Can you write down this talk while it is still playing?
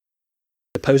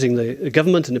opposing the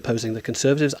government and opposing the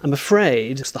Conservatives. I'm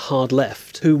afraid it's the hard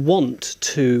left who want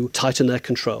to tighten their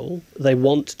control. They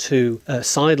want to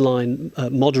sideline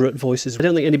moderate voices. I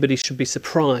don't think anybody should be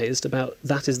surprised about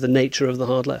that is the nature of the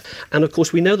hard left. And of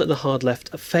course, we know that the hard left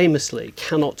famously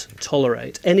cannot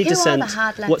tolerate any dissent. Who are the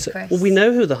hard left, Chris? Well, we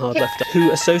know who the hard left are,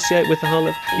 who associate with the hard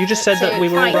left. You just said that we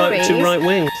were all too right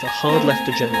wing. The hard left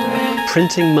agenda,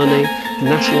 printing money,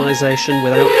 nationalisation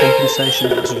without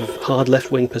compensation, sort of hard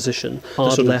left wing position.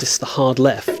 Hard left is the hard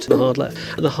left, the hard left,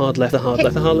 and the hard left, the hard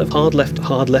left, the hard left, hard left,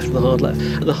 hard left, the hard left,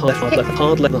 and the hard left,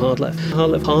 hard left, the hard left, hard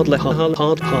left, hard left,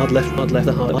 hard left, hard left,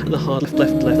 the hard left, and the hard left,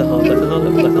 left, the hard left, the hard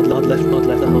left, left, hard left, hard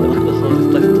left, the hard left, the hard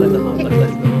left, left, the hard left,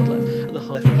 left, the hard left, and the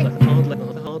hard left, left, hard left,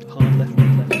 hard left,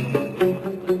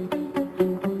 left.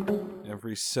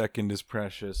 Every second is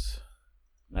precious.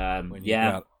 When you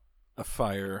got a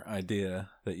fire idea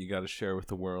that you got to share with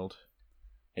the world.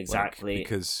 Exactly.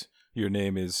 Because your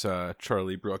name is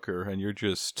Charlie Brooker, and you're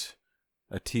just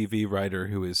a TV writer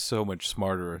who is so much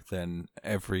smarter than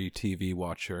every TV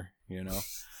watcher, you know?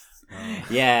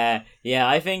 Yeah,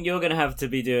 I think you're going to have to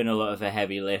be doing a lot of the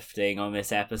heavy lifting on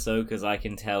this episode, because I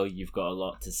can tell you've got a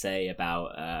lot to say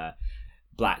about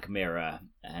Black Mirror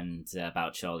and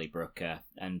about Charlie Brooker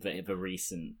and the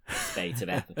recent spate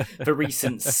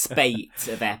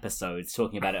of episodes,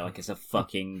 talking about it like it's a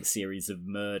fucking series of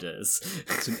murders.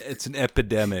 It's an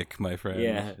epidemic, my friend.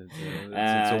 Yeah,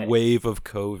 it's a wave of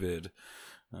COVID.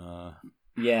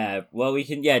 Yeah, well, we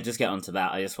can just get onto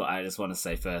that. I just want to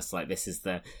say first, like, this is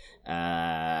the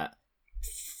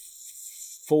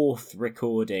fourth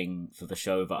recording for the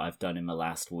show that I've done in the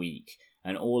last week.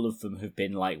 And all of them have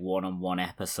been like one-on-one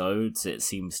episodes. It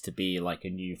seems to be like a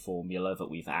new formula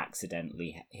that we've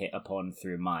accidentally hit upon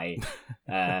through my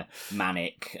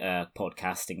manic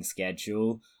podcasting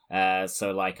schedule.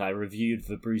 So like I reviewed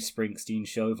the Bruce Springsteen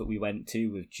show that we went to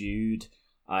with Jude.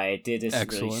 I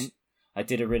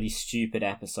did a really stupid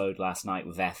episode last night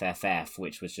with FFF,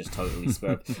 which was just totally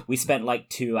spur. We spent like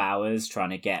 2 hours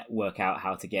trying to work out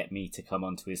how to get me to come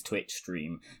onto his Twitch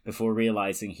stream before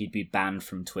realizing he'd be banned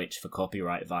from Twitch for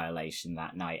copyright violation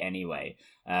that night anyway.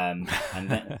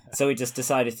 So we just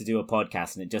decided to do a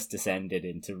podcast, and it just descended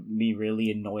into me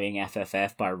really annoying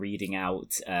FFF by reading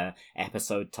out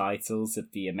episode titles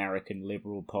of the American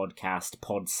liberal podcast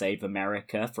Pod Save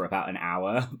America for about an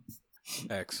hour.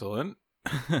 Excellent.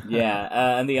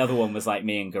 And the other one was like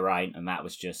me and Geraint, and that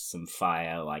was just some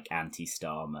fire like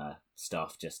anti-Starmer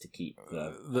stuff just to keep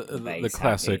the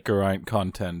classic happy. Geraint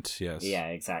content. Yes. Yeah,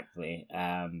 exactly.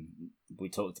 We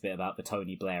talked a bit about the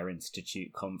Tony Blair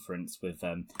Institute conference with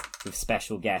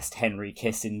special guest Henry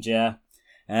Kissinger.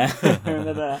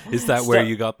 Is that where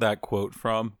you got that quote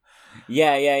from?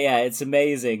 Yeah. It's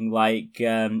amazing. Like,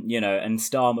 and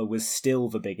Starmer was still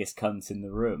the biggest cunt in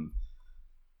the room.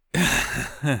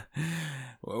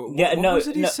 What was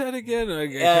it he said again? I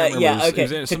can't remember. Okay.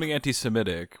 It was something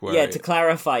anti-Semitic. To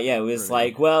clarify, it was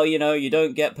like, well, you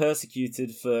don't get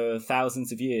persecuted for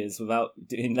thousands of years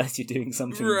unless you're doing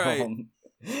something wrong.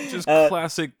 Just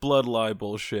classic blood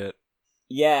libel shit.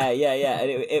 Yeah. And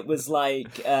it was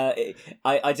like,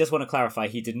 I just want to clarify,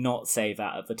 he did not say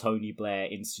that at the Tony Blair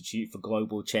Institute for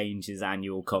Global Change's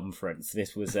annual conference.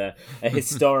 This was a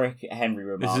historic Henry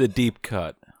remark. This is a deep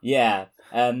cut. Yeah.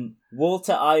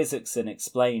 Walter Isaacson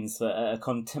explains that at a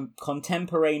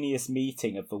contemporaneous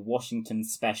meeting of the Washington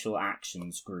Special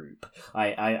Actions Group,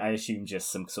 I assume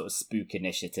just some sort of spook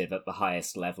initiative at the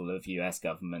highest level of US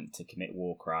government to commit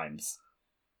war crimes.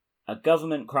 A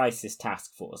government crisis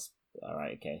task force. All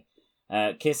right, okay.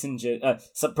 Kissinger,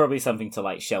 probably something to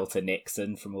like shelter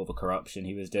Nixon from all the corruption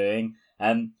he was doing.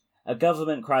 A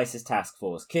government crisis task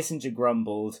force. Kissinger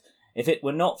grumbled, "If it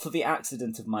were not for the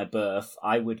accident of my birth,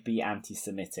 I would be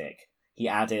anti-Semitic." He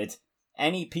added,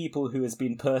 "Any people who has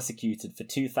been persecuted for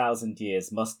 2,000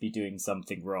 years must be doing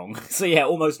something wrong." So yeah,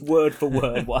 almost word for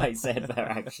word what I said there,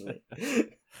 actually.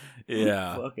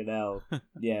 Yeah. Fucking hell.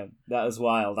 Yeah, that was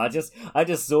wild. I just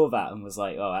saw that and was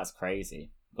like, oh, that's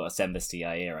crazy. Got to send this to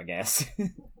Yair, I guess.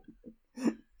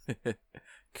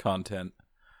 Content.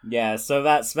 Yeah, so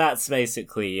that's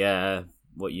basically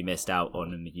what you missed out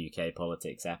on in the UK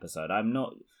politics episode. I'm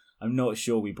not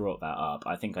sure we brought that up.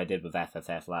 I think I did with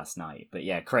FFF last night. But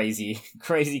yeah, crazy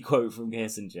quote from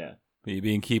Kissinger. You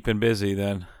been keeping busy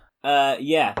then?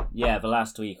 Yeah, the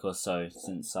last week or so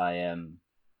since I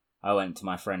went to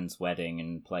my friend's wedding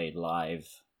and played live.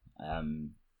 It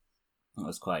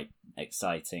was quite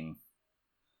exciting.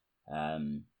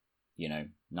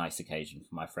 Nice occasion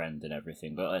for my friend and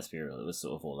everything, but let's be real, it was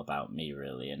sort of all about me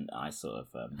really, and I sort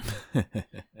of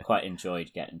quite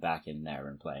enjoyed getting back in there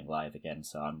and playing live again,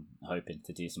 so I'm hoping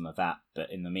to do some of that.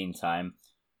 But in the meantime,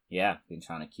 yeah, been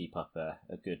trying to keep up a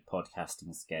good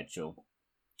podcasting schedule.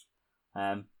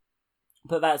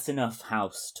 But that's enough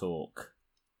house talk.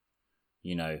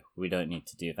 You know, we don't need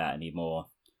to do that anymore.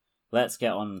 Let's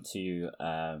get on to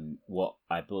what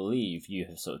I believe you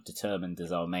have sort of determined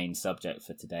as our main subject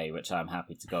for today, which I'm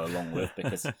happy to go along with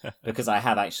because I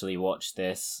have actually watched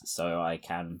this, so I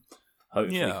can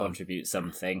hopefully contribute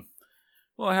something.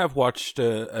 Well, I have watched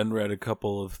and read a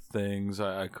couple of things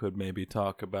I could maybe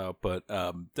talk about, but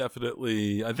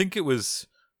definitely, I think it was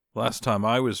last time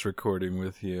I was recording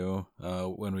with you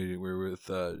when we were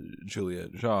with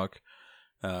Juliet Jacques.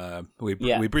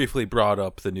 We briefly brought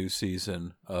up the new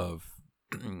season of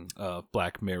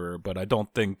Black Mirror, but I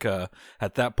don't think at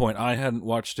that point I hadn't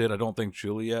watched it. I don't think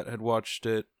Juliet had watched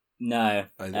it. No,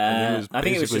 I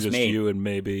think it was just me. You and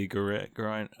maybe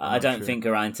Geraint. I don't think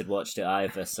Geraint had watched it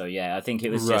either. So yeah, I think it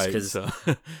was just because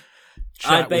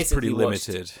chat was pretty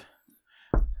limited.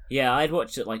 Yeah, I'd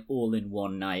watched it like all in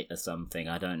one night or something.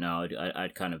 I don't know.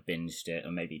 I'd kind of binged it,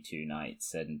 or maybe 2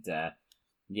 nights, and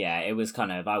yeah, it was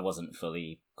kind of I wasn't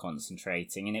fully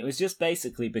concentrating, and it was just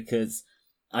basically because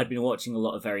I'd been watching a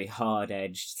lot of very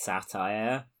hard-edged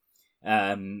satire,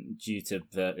 due to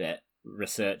the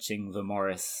researching the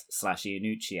Morris /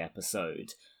 Iannucci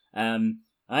episode. I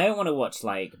don't want to watch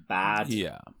like bad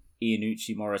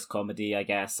Iannucci Morris comedy, I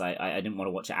guess. I didn't want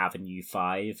to watch Avenue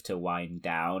 5 to wind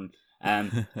down.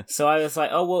 So I was like,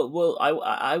 oh, well,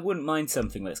 I wouldn't mind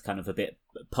something that's kind of a bit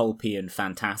pulpy and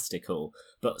fantastical,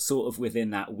 but sort of within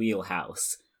that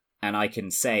wheelhouse. And I can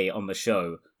say on the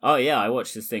show, oh yeah, I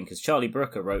watched this thing because Charlie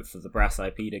Brooker wrote for the Brass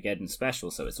IP Together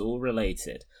special, so it's all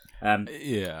related.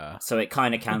 So it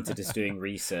kind of counted as doing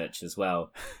research as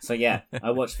well. So yeah,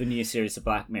 I watched the new series of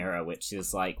Black Mirror, which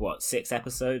is like, 6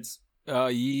 episodes?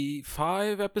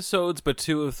 5 episodes, but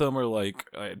 2 of them are like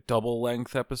double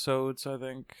length episodes, I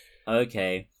think.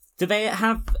 Okay. Do they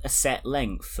have a set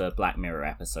length for Black Mirror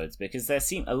episodes? Because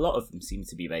a lot of them seem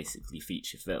to be basically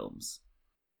feature films.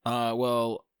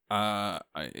 It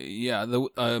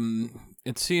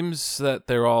seems that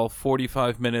they're all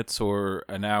 45 minutes or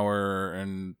an hour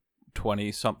and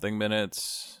 20 something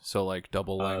minutes, so like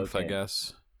double length, I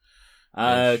guess.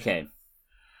 Okay.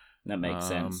 That makes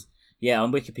sense. Yeah,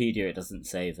 on Wikipedia it doesn't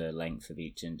say the length of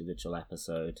each individual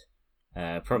episode.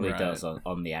 Probably does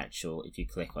on the actual, if you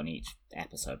click on each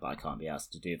episode, but I can't be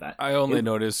asked to do that. I only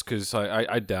noticed because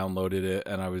I downloaded it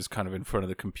and I was kind of in front of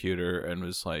the computer and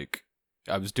was like,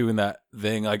 I was doing that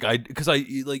thing like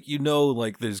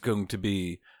there's going to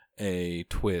be a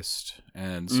twist,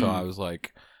 and so I was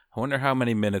like, I wonder how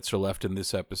many minutes are left in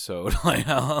this episode. Like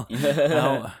how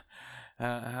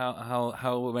long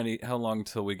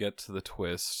till we get to the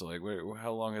twist? Like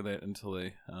how long are they until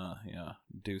they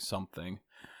do something?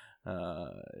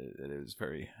 It was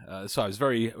very so I was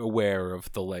very aware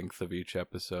of the length of each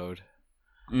episode.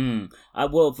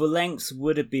 Well, the lengths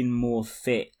would have been more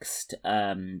fixed,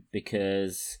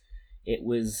 because it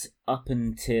was up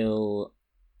until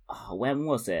when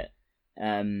was it?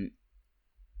 From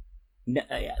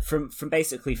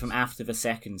after the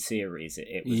second series,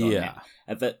 it was on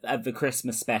at the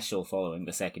Christmas special following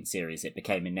the second series. It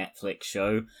became a Netflix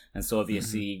show, and so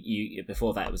obviously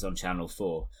before that it was on Channel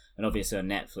 4, and obviously on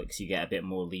Netflix you get a bit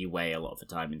more leeway a lot of the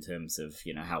time in terms of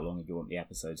how long you want the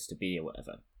episodes to be or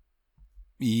whatever.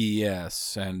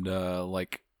 Yes, and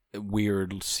like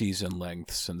weird season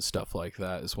lengths and stuff like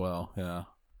that as well.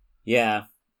 Yeah.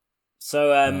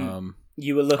 So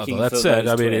you were looking. Although that for said,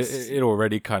 those I mean, twists. it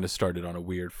already kind of started on a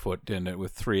weird foot, didn't it?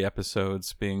 With 3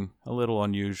 episodes being a little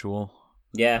unusual.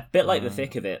 Yeah, a bit like the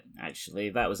thick of it.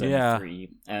 Actually, that was only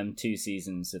 2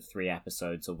 seasons of 3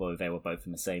 episodes, although they were both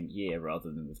in the same year rather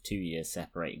than with 2 years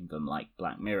separating them, like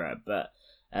Black Mirror. But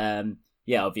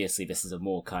obviously, this is a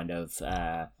more kind of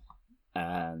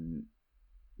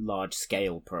large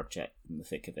scale project in the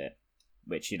thick of it,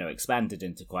 which expanded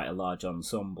into quite a large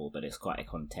ensemble, but it's quite a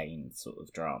contained sort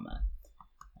of drama.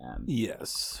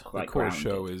 Yes, the core grounded.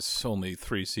 Show is only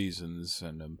 3 seasons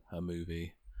and a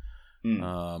movie.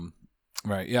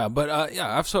 Right, yeah, but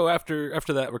so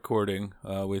after that recording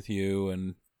with you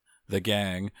and the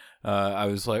gang, I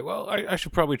was like, well, I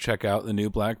should probably check out the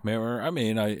new Black Mirror. I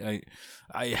mean, I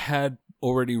had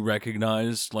already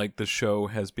recognized like the show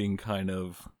has been kind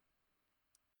of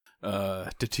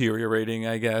deteriorating,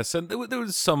 I guess, and there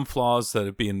was some flaws that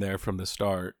have been there from the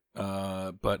start,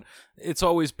 but it's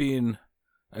always been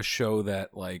a show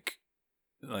that like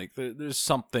there's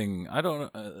something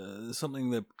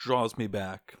something that draws me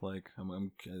back, like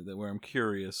where I'm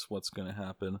curious what's gonna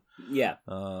happen.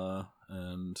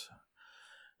 And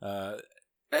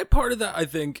part of that I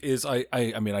think is I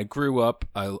mean I grew up,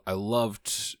 I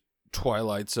loved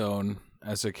Twilight Zone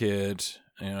as a kid,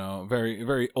 very,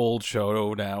 very old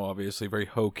show now, obviously very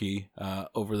hokey,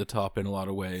 over the top in a lot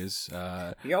of ways.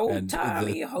 The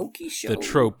old-timey hokey show. The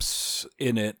tropes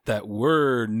in it that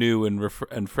were new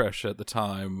and fresh at the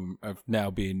time have now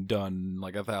been done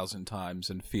like 1,000 times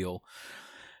and feel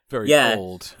very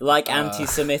old. Like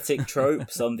anti-Semitic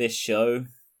tropes on this show.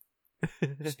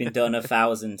 It's been done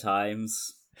 1,000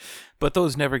 times. But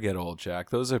those never get old, Jack.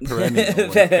 Those are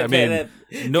perennial.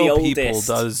 No people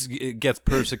gets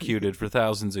persecuted for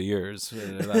thousands of years.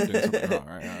 They're not doing something wrong,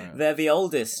 right? They're the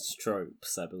oldest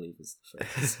tropes, I believe is the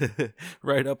phrase.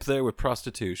 Right up there with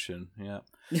prostitution, yeah.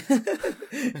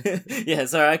 Yeah,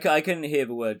 sorry, I couldn't hear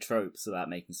the word tropes without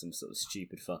making some sort of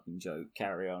stupid fucking joke.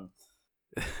 Carry on.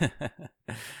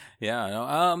 Yeah,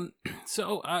 no,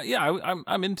 so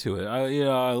I'm into it.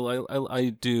 I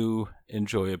do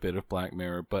enjoy a bit of Black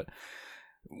Mirror, but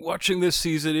watching this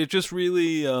season, it just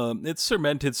really it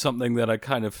cemented something that I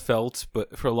kind of felt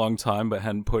but for a long time but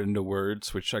hadn't put into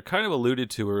words, which I kind of alluded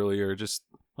to earlier. Just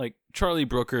like Charlie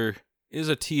Brooker is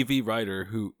a TV writer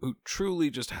who truly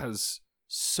just has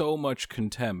so much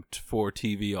contempt for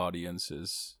TV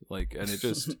audiences, like, and it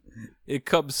just it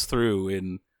comes through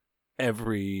in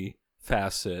every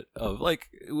facet of, like,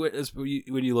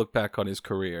 when you look back on his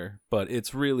career, but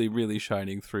it's really, really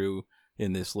shining through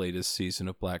in this latest season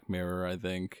of Black Mirror, I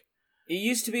think. It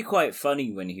used to be quite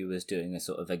funny when he was doing a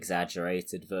sort of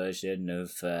exaggerated version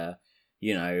of, the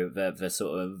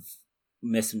sort of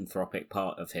misanthropic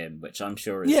part of him, which I'm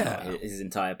sure is not his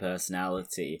entire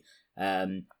personality. But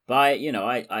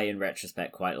I in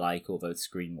retrospect quite like all those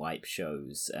screen wipe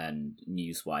shows and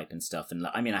news wipe and stuff. And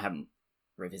I mean, I haven't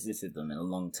revisited them in a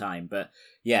long time, but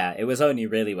yeah, it was only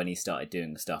really when he started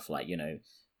doing stuff like,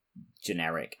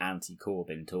 generic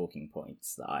anti-Corbyn talking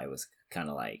points that I was kind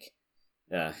of like,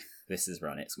 this has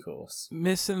run its course.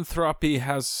 Misanthropy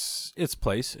has its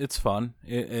place. It's fun.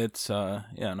 It's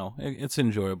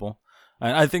enjoyable.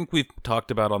 I think we've talked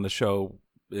about on the show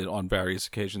on various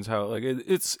occasions how, like,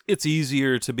 it's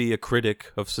easier to be a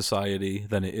critic of society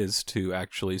than it is to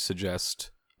actually suggest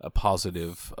a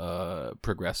positive,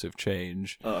 progressive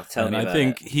change. Oh, tell me about I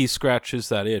think he scratches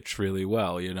that itch really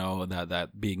well, that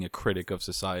being a critic of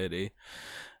society.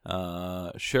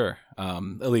 Sure.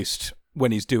 At least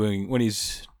when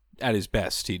he's at his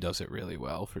best, he does it really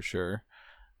well, for sure.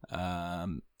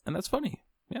 And that's funny.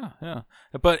 Yeah.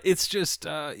 But it's just,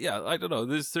 I don't know.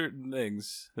 There's certain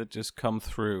things that just come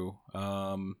through.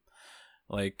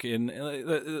 Like in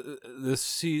the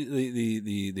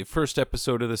first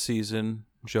episode of the season,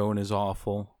 Joan is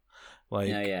awful. Like,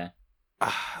 yeah.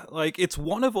 Like, it's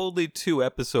one of only 2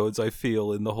 episodes I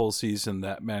feel in the whole season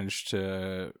that managed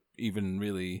to even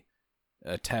really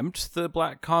attempt the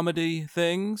black comedy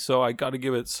thing. So I got to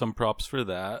give it some props for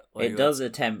that. Like, it does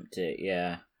attempt it,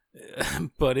 yeah.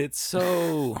 But it's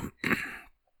so.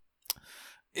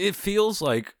 It feels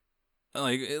like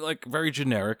very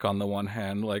generic on the one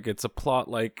hand. Like, it's a plot,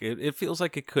 like it feels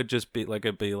like it could just be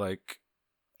like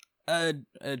a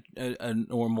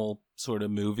normal sort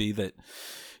of movie that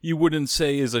you wouldn't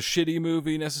say is a shitty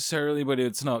movie necessarily, but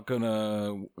it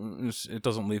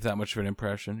doesn't leave that much of an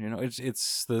impression.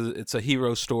 It's a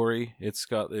hero story. It's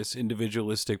got this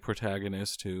individualistic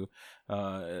protagonist who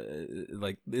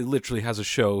it literally has a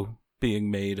show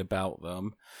being made about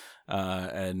them,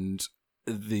 and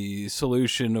the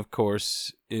solution, of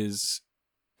course, is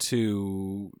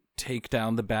to take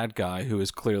down the bad guy who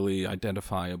is clearly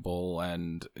identifiable,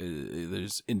 and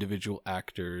there's individual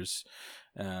actors,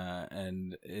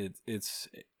 and it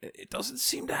doesn't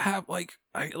seem to have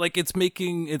it's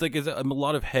a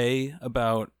lot of hay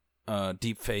about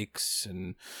deep fakes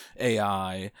and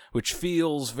AI, which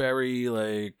feels very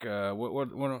like and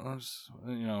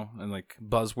like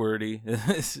buzzwordy.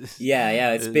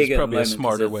 Yeah, it's big. Probably a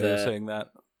smarter way of saying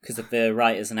that, because of the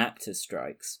writers and actors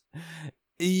strikes.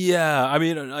 Yeah, I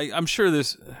mean, I'm sure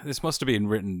this must have been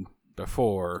written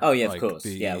before. Oh yeah, of course.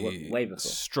 Yeah, way before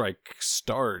strike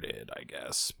started, I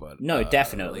guess. But no,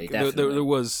 definitely. There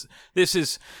was. This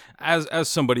is as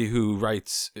somebody who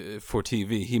writes for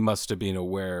TV, he must have been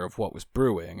aware of what was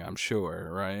brewing, I'm sure,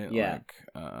 right? Yeah.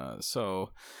 So,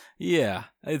 yeah,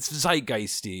 it's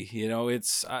zeitgeisty.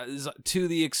 It's to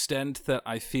the extent that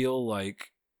I feel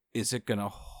like, is it gonna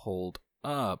hold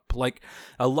up? Like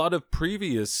a lot of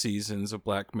previous seasons of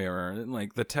Black Mirror,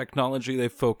 like the technology they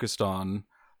focused on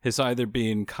has either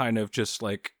been kind of just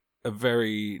like a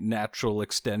very natural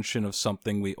extension of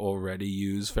something we already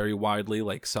use very widely,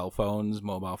 like cell phones,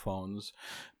 mobile phones,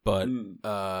 but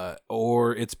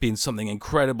or it's been something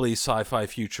incredibly sci-fi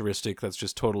futuristic that's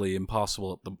just totally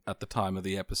impossible at the time of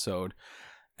the episode.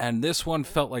 And this one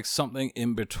felt like something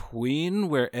in between,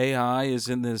 where AI is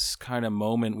in this kind of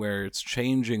moment where it's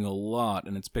changing a lot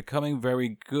and it's becoming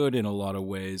very good in a lot of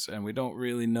ways, and we don't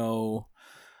really know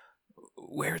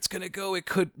where it's going to go. It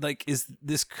could,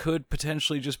 this could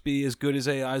potentially just be as good as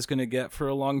AI is going to get for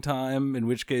a long time, in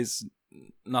which case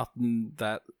nothing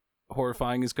that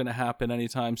horrifying is going to happen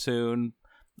anytime soon.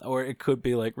 Or it could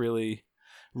be like really,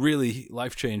 really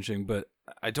life-changing, but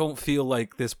I don't feel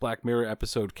like this Black Mirror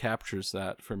episode captures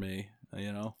that for me,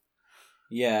 you know?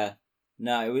 Yeah.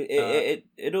 No,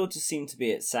 it all just seemed to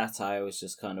be its satire was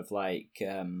just kind of like,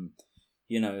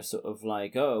 sort of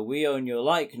like, oh, we own your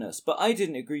likeness, but I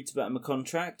didn't agree to that in my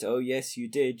contract. Oh, yes, you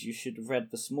did. You should have read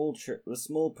the small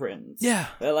print. Yeah.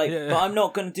 They're like, yeah. But I'm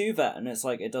not going to do that. And it's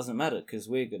like, it doesn't matter because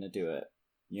we're going to do it.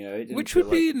 Which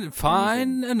would be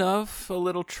fine enough, a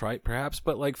little trite perhaps,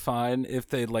 but like fine if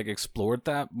they'd like explored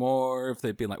that more, if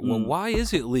they'd be like, well, why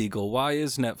is it legal? Why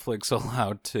is Netflix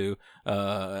allowed to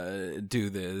do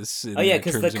this in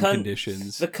terms and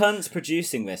conditions? The cunts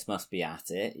producing this must be at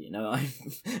it,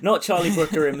 not Charlie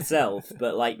Brooker himself,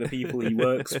 but like the people he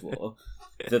works for.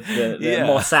 The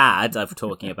Mossad I'm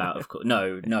talking about, of course.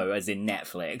 No, as in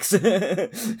Netflix.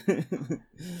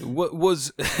 What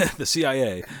was the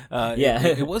CIA?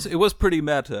 It was pretty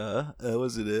meta,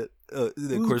 wasn't it? Of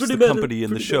course, the company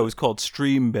in the show is called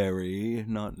Streamberry,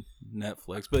 not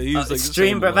Netflix. But he was like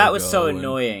Streamberry. That was so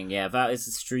annoying. Yeah, that is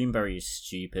Streamberry is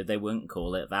stupid. They wouldn't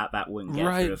call it that. That wouldn't get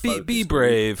through a focus be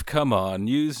brave. Come on,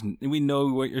 we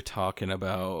know what you're talking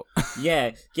about.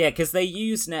 yeah, because they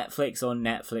use Netflix on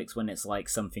Netflix when it's like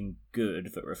something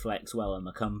good that reflects well on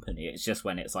the company. It's just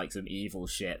when it's like some evil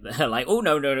shit that they're like, oh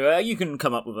no, you can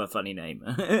come up with a funny name.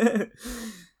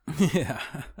 Yeah.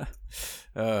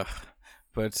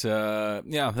 But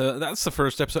that's the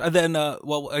first episode. And then,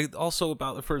 also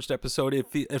about the first episode,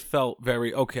 it felt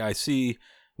very okay. I see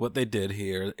what they did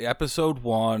here. Episode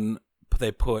 1,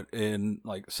 they put in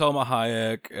like Selma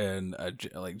Hayek and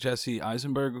like Jesse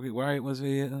Eisenberg. Right? Was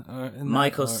he?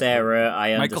 Michael Cera.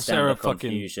 I understand the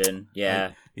confusion.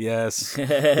 Yeah. Yes,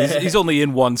 he's only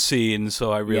in one scene,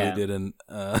 so I really didn't.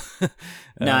 Him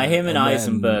and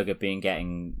Eisenberg have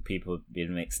been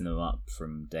mixing them up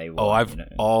from day one. Oh, I've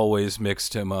always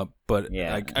mixed him up, but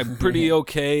I'm pretty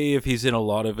okay if he's in a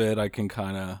lot of it. I can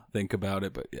kind of think about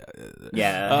it, but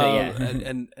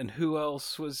And who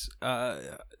else was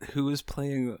who was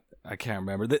playing? I can't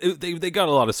remember. They got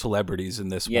a lot of celebrities in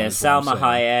this one. Yeah, Salma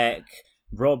Hayek,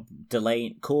 Rob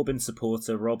Delaney, Corbyn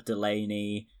supporter Rob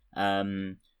Delaney.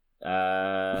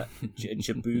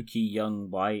 Jabuki Young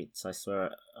Whites, I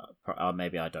swear.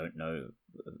 Maybe I don't know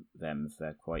them if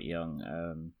they're quite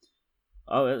young.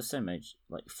 They're the same age,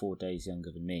 like 4 days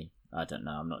younger than me. I don't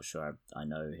know. I'm not sure. I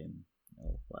know him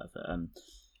or whatever.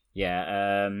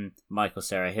 Michael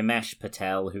Cera, Himesh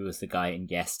Patel, who was the guy in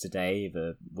Yesterday,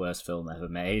 the worst film ever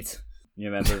made. You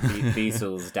remember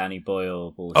Beatles, Danny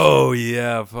Boyle bullshit? Oh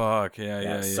yeah, fuck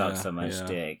yeah. Sucked so much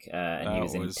dick, and he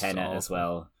was in Tenet as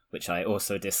well, which I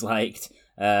also disliked.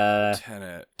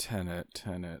 Tenet.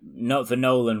 Not the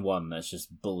Nolan one. That's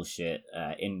just bullshit.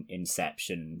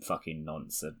 Inception, fucking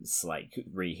nonsense. Like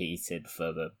reheated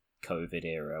for the COVID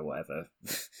era or whatever.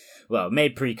 Well,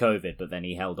 made pre-COVID, but then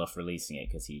he held off releasing it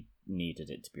because he needed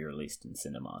it to be released in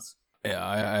cinemas. Yeah,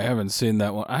 I haven't seen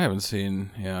that one. I haven't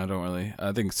seen. Yeah, I don't really.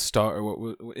 I think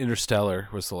Interstellar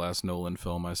was the last Nolan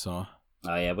film I saw.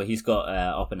 Oh yeah, but he's got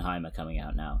Oppenheimer coming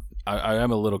out now. I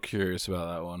am a little curious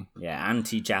about that one. Yeah,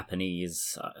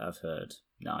 anti-Japanese. I've heard.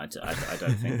 No, I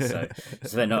don't think so.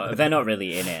 So they're not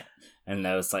really in it. And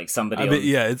there was like somebody.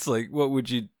 It's like, what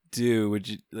would you do? Would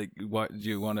you what do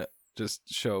you want to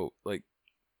just show like?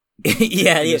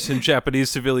 Some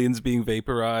Japanese civilians being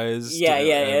vaporized.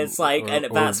 It's like,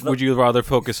 would you rather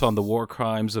focus on the war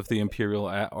crimes of the Imperial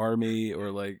Army, or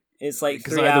like? It's like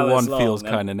 3 either hours one long. Feels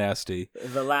kind of nasty.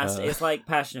 It's like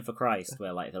Passion of the Christ,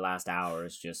 where like the last hour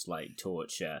is just like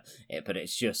torture. But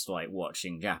it's just like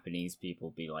watching Japanese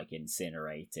people be like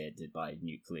incinerated by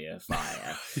nuclear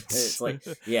fire. It's like,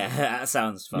 that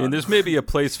sounds fun. I mean, there's maybe a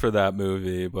place for that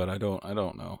movie, but I don't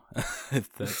know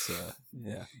if that's I'm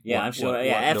sure.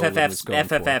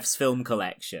 FFF's film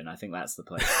collection. I think that's the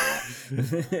place for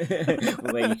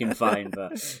that. Where you can find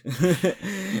that.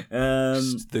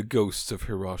 The ghosts of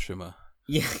Hiroshima.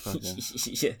 Yeah.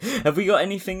 Have we got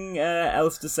anything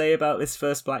else to say about this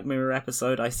first Black Mirror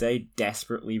episode? I say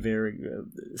desperately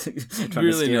trying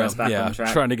to steer us back on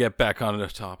track. Trying to get back on the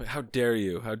topic. How dare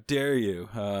you?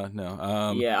 No.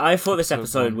 I thought this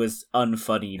episode was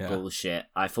unfunny bullshit.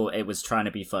 I thought it was trying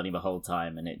to be funny the whole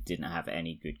time, and it didn't have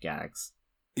any good gags.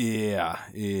 Yeah.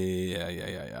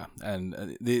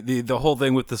 And the whole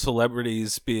thing with the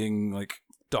celebrities being like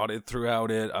dotted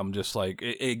throughout it. I'm just like,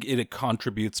 it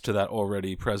contributes to that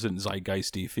already present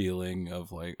zeitgeisty feeling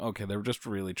of like, okay, they're just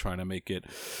really trying to make it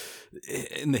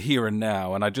in the here and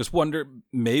now. And I just wonder,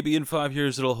 maybe in 5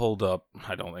 years it'll hold up.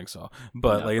 I don't think so.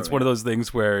 But like, it's one of those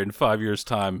things where in 5 years'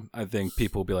 time, I think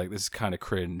people will be like, this is kind of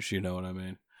cringe. You know what I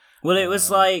mean? Well, it was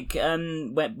like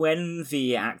when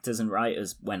the actors and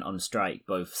writers went on strike,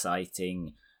 both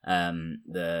citing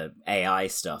the AI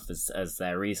stuff as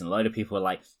their reason. A load of people were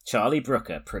like, Charlie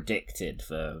Brooker predicted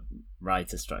the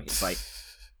writer strike. It's like,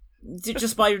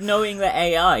 just by knowing the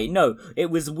AI. No, it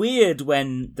was weird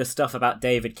when the stuff about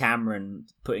David Cameron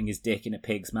putting his dick in a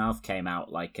pig's mouth came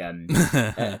out, like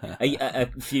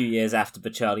a few years after the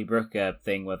Charlie Brooker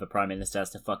thing where the Prime Minister has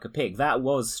to fuck a pig. That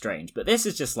was strange. But this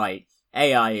is just like,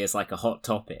 AI is like a hot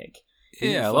topic.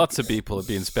 Yeah, lots of people have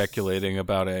been speculating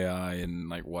about AI and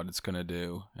like what it's gonna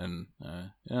do, and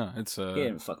yeah, it's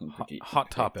a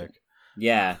hot topic.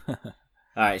 Yeah. All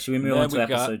right, should we move on to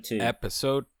episode 2?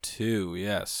 Episode 2,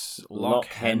 yes. Lock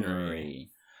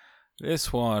Henry.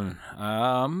 This one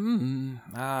started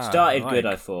good.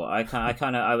 I thought.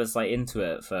 I was like into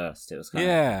it at first. It was kind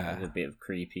of like a bit of a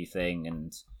creepy thing,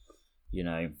 and you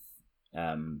know.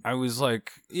 I was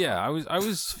like, I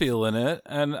was feeling it,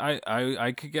 and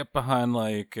I could get behind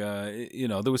like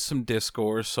there was some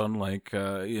discourse on like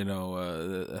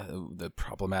the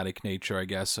problematic nature, I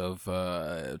guess, of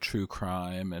true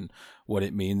crime and what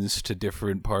it means to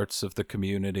different parts of the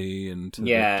community and to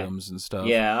victims and stuff.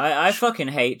 Yeah, I fucking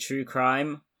hate true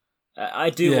crime. I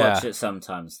do watch it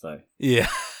sometimes, though. Yeah,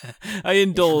 I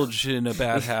indulge in a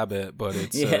bad habit, but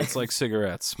it's like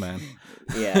cigarettes, man.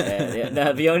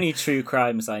 Yeah. The only true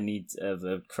crimes I need are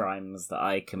the crimes that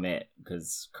I commit,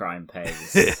 because crime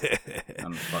pays.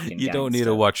 I'm a fucking You don't need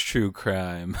to watch true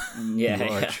crime. Yeah, you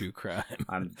are true crime.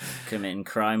 I'm committing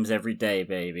crimes every day,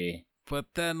 baby. But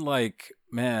then, like,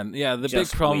 man, the big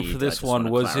problem for this one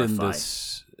was in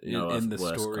this in the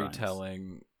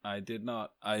storytelling. Crimes.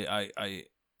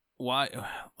 Why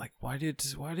did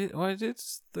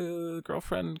the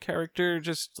girlfriend character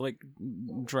just like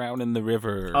drown in the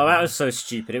river? Oh, that was so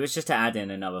stupid. It was just to add in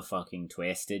another fucking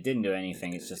twist. It didn't do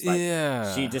anything. It's just like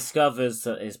she discovers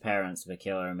that his parents are the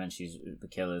killer, and then she's the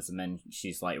killers, and then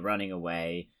she's like running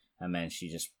away, and then she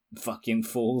just fucking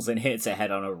falls and hits her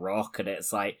head on a rock, and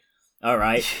it's like, all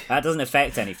right, that doesn't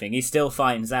affect anything. He still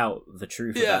finds out the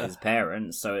truth about his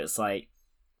parents, so it's like.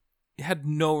 It had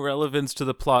no relevance to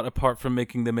the plot apart from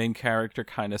making the main character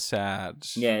kind of sad.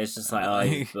 Yeah, it's just like,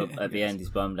 at the end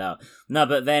he's bummed out. No,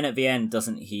 but then at the end,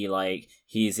 doesn't he, like,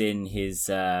 he's in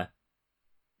his,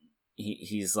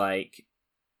 he's, like,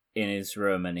 in his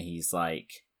room, and he's, like,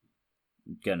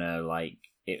 gonna, like,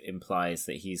 it implies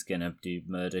that he's gonna do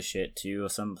murder shit too or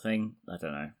something. I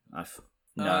don't know.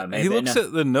 He looks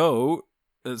at the note.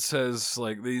 It says,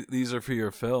 like, these are for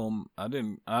your film. I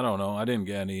don't know. I didn't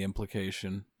get any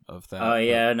implication of that. Oh,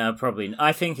 yeah, no, probably.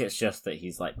 I think it's just that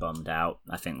he's, like, bummed out.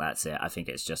 I think that's it. I think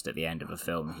it's just at the end of a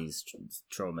film he's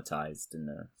traumatized and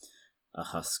a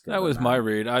husk. That was my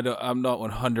read. I'm not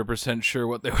 100% sure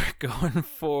what they were going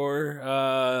for.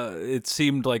 It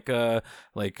seemed like the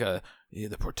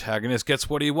protagonist gets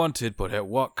what he wanted, but at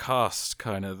what cost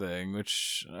kind of thing,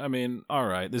 which, I mean, all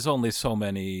right, there's only so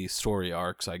many story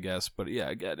arcs, I guess, but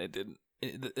yeah, again,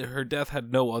 her death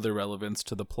had no other relevance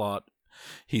to the plot.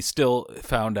 He still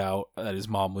found out that his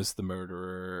mom was the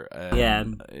murderer.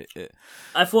 And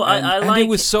I thought and it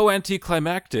was so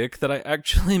anticlimactic that I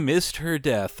actually missed her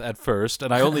death at first,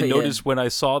 and I only noticed when I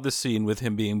saw the scene with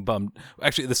him being bummed.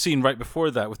 Actually, the scene right before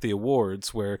that with the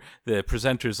awards, where the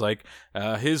presenter's like,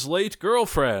 his late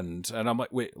girlfriend, and I'm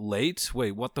like, wait,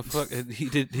 what the fuck?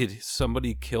 Did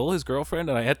somebody kill his girlfriend?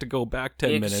 And I had to go back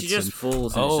 10 minutes. She just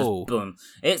falls. And it's just boom.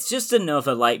 It's just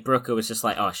another, like, Brooker was just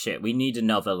like, oh shit, we need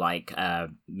another, like,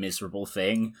 miserable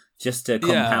thing just to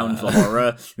compound the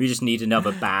horror. We just need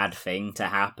another bad thing to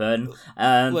happen.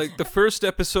 Like, the first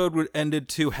episode ended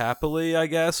too happily, I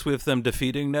guess, with them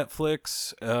defeating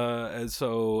Netflix, and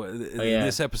so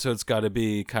this episode's got to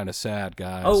be kind of sad,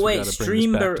 guys. Oh wait,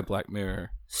 back to Black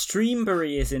Mirror.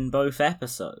 Streamberry is in both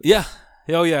episodes. Yeah.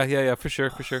 Oh yeah, for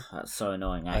sure. That's so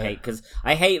annoying. I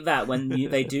hate that when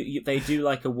they do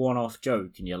like a one-off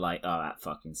joke, and you're like, oh, that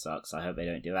fucking sucks. I hope they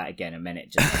don't do that again. And then it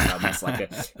just becomes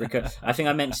like I think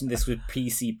I mentioned this with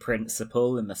PC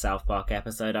Principle in the South Park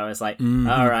episode. I was like,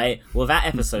 all right, well, that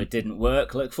episode didn't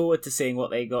work. Look forward to seeing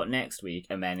what they got next week.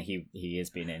 And then he has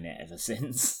been in it ever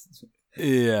since.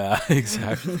 Yeah,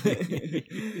 exactly.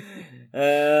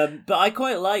 But I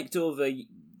quite liked all the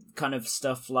kind of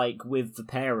stuff like with the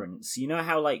parents. You know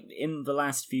how like in the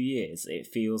last few years it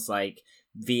feels like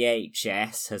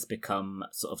VHS has become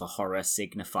sort of a horror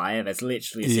signifier. There's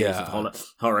literally a series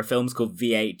of horror films called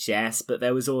VHS, but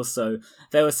there was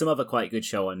some other quite good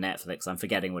show on Netflix. I'm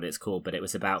forgetting what it's called, but it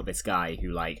was about this guy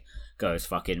who like goes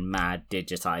fucking mad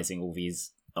digitizing all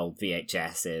these old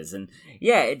VHSs, and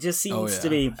yeah, it just seems to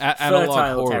be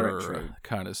fertile territory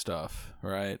kind of stuff,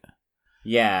 right?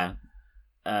 Yeah.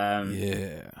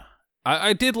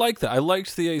 I did like that. I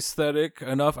liked the aesthetic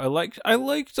enough. I liked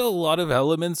a lot of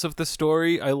elements of the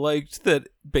story. I liked that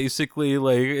basically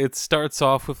like it starts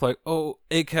off with like, oh,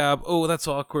 a cab, oh, that's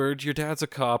awkward, your dad's a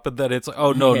cop, and then it's like,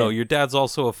 oh no, your dad's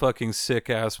also a fucking sick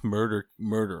ass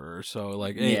murderer. So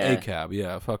like a cab,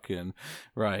 yeah, fucking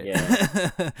right.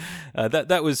 Yeah.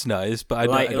 that was nice, but I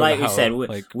don't like know we how, said,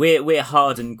 like, we're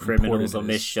hardened criminals on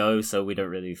this show, so we don't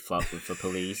really fuck with the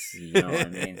police. You know what I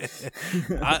mean?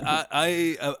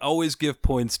 I always give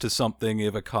points to something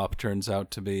if a cop turns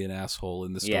out to be an asshole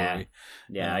in the story.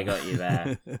 Yeah, I got you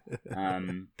there.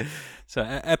 So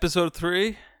episode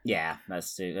 3. Yeah,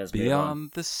 let's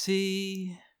Beyond the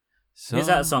Sea. Is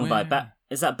that a song by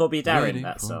is that Bobby Darin?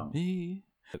 That song.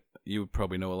 You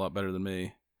probably know a lot better than me.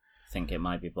 I think it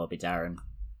might be Bobby Darin.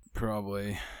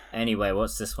 Probably. Anyway,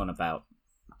 what's this one about?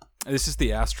 This is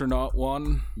the astronaut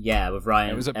one. Yeah, with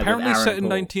Ryan. It was apparently set in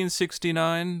Paul.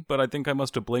 1969, but I think I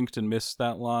must have blinked and missed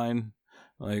that line.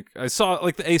 Like I saw,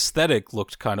 like the aesthetic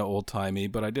looked kind of old timey,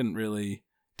 but I didn't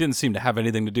seem to have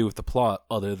anything to do with the plot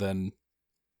other than,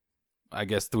 I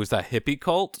guess there was that hippie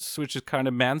cult, which is kind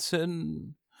of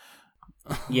Manson.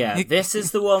 Yeah, this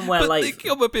is the one where but like they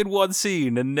come up in one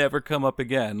scene and never come up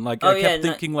again. Like I kept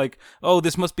thinking, like, oh,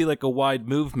 this must be like a wide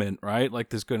movement, right? Like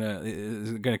there's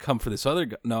gonna come for this other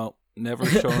guy. No, never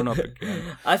showing up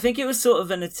again. I think it was sort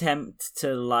of an attempt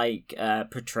to like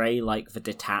portray like the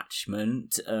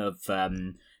detachment of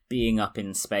being up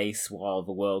in space while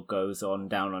the world goes on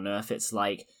down on Earth. It's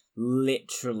like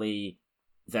literally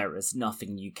there is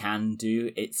nothing you can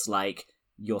do. It's like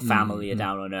your family are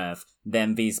down on Earth,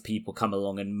 then these people come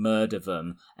along and murder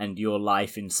them, and your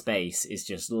life in space is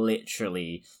just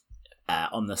literally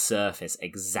on the surface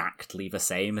exactly the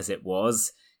same as it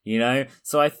was, you know?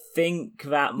 So I think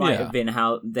that might have been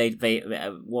how they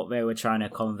what they were trying to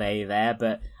convey there.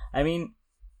 But I mean,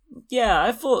 yeah,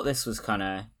 I thought this was kind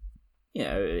of, you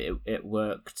know, it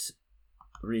worked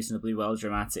reasonably well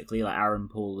dramatically. Like Aaron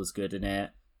Paul was good in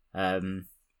it. I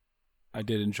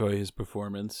did enjoy his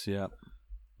performance. Yeah.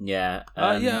 Yeah.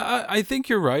 I think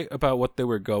you're right about what they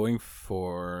were going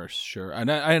for, sure.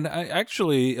 And I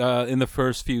actually, in the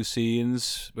first few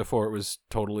scenes, before it was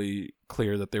totally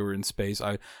clear that they were in space,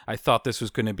 I thought this was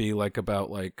going to be like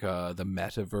about like the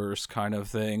metaverse kind of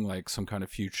thing, like some kind of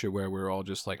future where we're all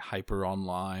just like hyper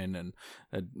online and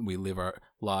we live our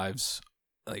lives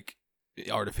like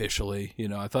artificially, you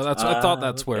know. I thought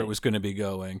that's where it was going to be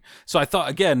going. So I thought,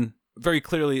 again, very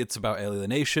clearly it's about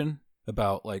alienation,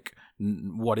 about like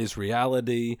what is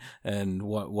reality and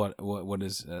what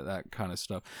is that kind of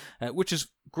stuff, which is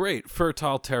great,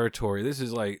 fertile territory. This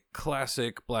is like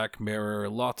classic Black Mirror,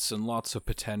 lots and lots of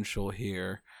potential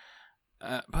here.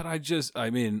 But I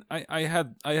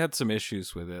had some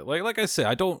issues with it. Like I say,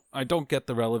 I don't get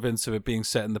the relevance of it being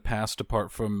set in the past,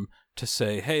 apart from to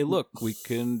say, hey, look, we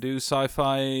can do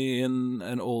sci-fi in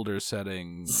an older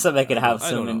setting. So they could have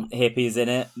some hippies in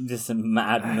it, just some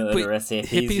mad murderous hippies.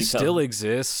 Hippies still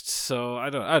exist, so I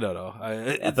don't know.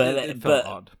 It felt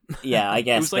odd. Yeah, I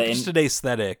guess. It was like just an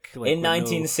aesthetic. Like, in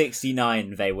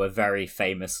 1969, they were very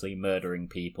famously murdering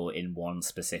people in one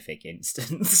specific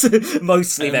instance.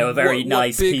 Mostly they were very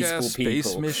nice, peaceful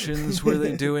people. Space missions were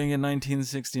they doing in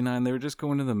 1969? They were just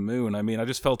going to the moon. I mean, I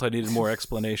just felt I needed more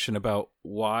explanation about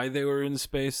why they were in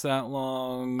space that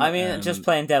long. I mean, just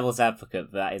playing devil's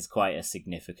advocate, that is quite a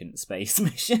significant space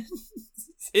mission.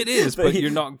 It is, but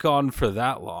you're not gone for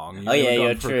that long.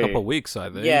 You're for true. A couple of weeks, I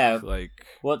think. Yeah. Like,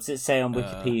 what's it say on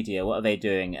Wikipedia? What are they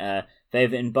doing?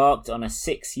 They've embarked on a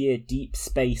 6-year deep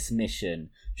space mission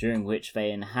during which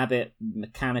they inhabit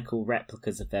mechanical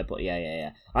replicas of their body.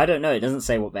 Yeah. I don't know. It doesn't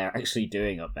say what they're actually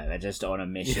doing up there. They're just on a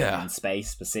mission in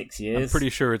space for 6 years. I'm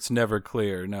pretty sure it's never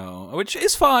clear, no. Which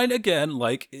is fine, again.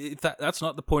 Like, that's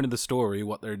not the point of the story,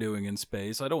 what they're doing in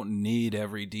space. I don't need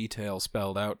every detail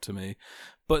spelled out to me.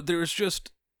 But there's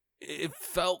just... It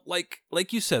felt like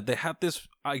you said, they had this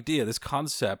idea, this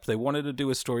concept. They wanted to do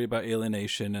a story about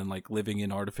alienation and like living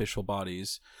in artificial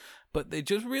bodies, but they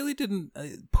just really didn't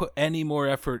put any more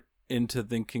effort into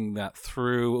thinking that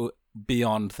through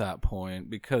beyond that point.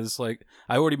 Because like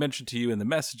I already mentioned to you in the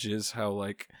messages how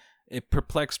like it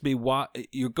perplexed me why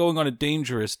you're going on a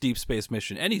dangerous deep space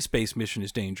mission. Any space mission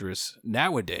is dangerous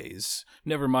nowadays,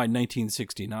 never mind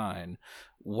 1969.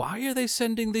 Why are they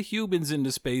sending the humans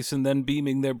into space and then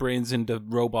beaming their brains into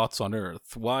robots on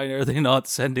Earth? Why are they not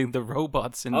sending the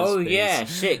robots into space? Oh, yeah,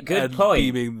 shit, good and point.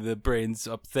 Beaming the brains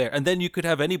up there. And then you could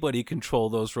have anybody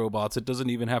control those robots. It doesn't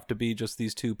even have to be just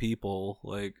these two people.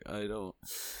 Like,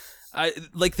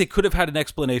 they could have had an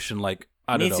explanation like,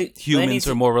 I don't know, humans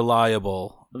are more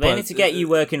reliable. They need to get you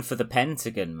working for the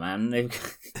Pentagon, man. And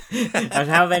how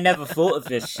have they never thought of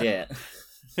this shit?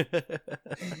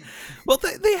 Well,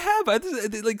 they have.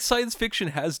 Like, science fiction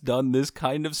has done this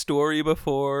kind of story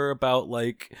before about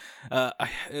like I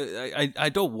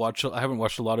haven't watched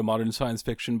a lot of modern science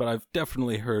fiction, but I've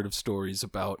definitely heard of stories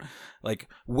about like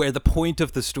where the point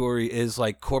of the story is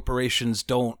like corporations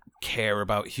don't care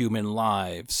about human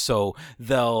lives, so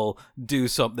they'll do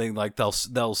something like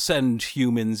they'll send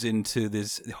humans into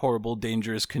these horrible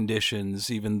dangerous conditions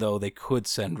even though they could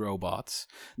send robots.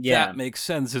 That makes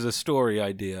sense as a story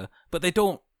idea, but they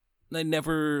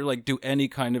never like do any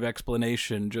kind of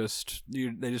explanation.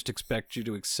 They just expect you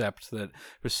to accept that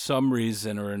for some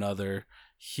reason or another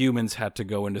humans had to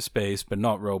go into space but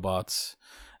not robots,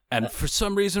 and for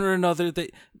some reason or another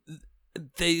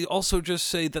they also just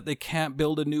say that they can't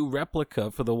build a new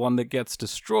replica for the one that gets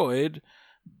destroyed,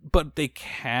 but they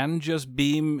can just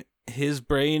beam his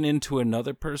brain into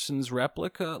another person's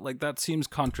replica. Like, that seems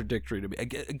contradictory to me.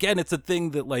 Again, it's a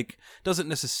thing that like doesn't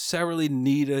necessarily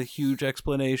need a huge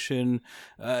explanation,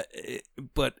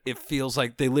 but it feels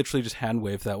like they literally just hand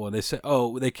wave that one. They say,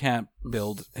 oh, they can't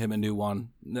build him a new one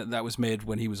that was made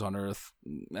when he was on Earth,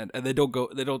 and they don't go.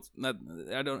 They don't.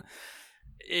 I don't.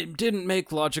 It didn't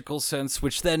make logical sense,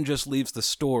 which then just leaves the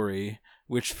story,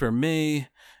 which for me,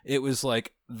 it was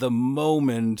like the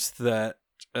moment the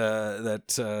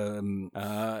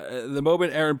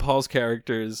moment Aaron Paul's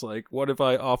character is like, what if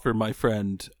I offer my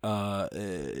friend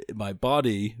my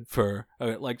body for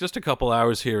like just a couple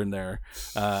hours here and there,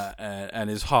 and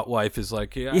his hot wife is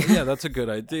like, yeah, that's a good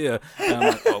idea. And I'm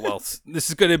like, oh, well, this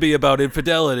is going to be about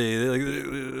infidelity,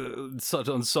 like,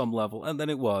 on some level, and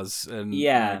then it was, and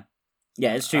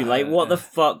Yeah, it's true. Like, what the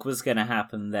fuck was gonna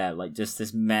happen there? Like, just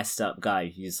this messed up guy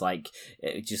who's like,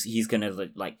 he's gonna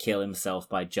like kill himself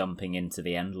by jumping into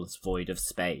the endless void of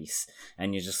space,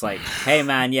 and you're just like, hey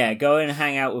man, yeah, go and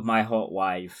hang out with my hot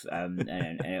wife,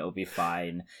 and it'll be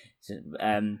fine.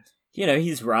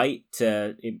 He's right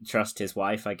to trust his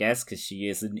wife, I guess, because she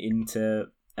isn't into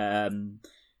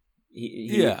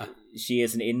she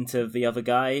isn't into the other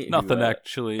guy. Nothing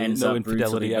actually, no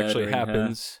infidelity actually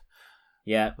happens. Her.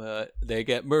 Yeah, but they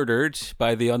get murdered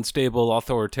by the unstable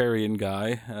authoritarian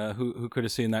guy who could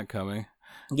have seen that coming.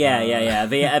 Yeah.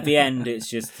 At the end, it's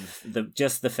just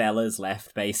the fellas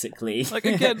left, basically. Like,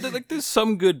 again, like, there's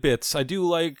some good bits. I do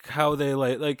like how they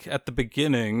like at the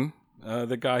beginning,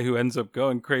 the guy who ends up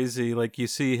going crazy. Like, you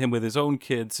see him with his own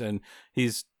kids, and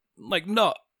he's like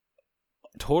not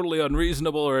totally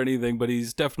unreasonable or anything, but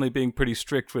he's definitely being pretty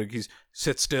strict. Like, he's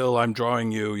sit still, I'm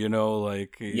drawing you,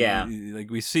 like, like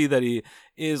we see that he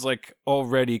is like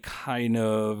already kind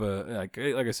of like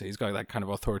I say, he's got that kind of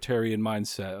authoritarian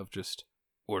mindset of just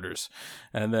orders,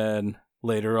 and then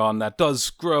later on that does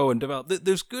grow and develop.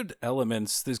 There's good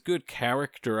elements, there's good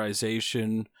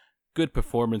characterization, good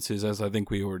performances, as I think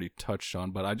we already touched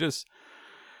on, but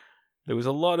there was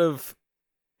a lot of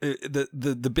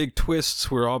the big twists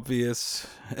were obvious,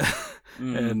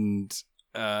 and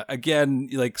again,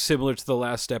 like similar to the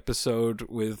last episode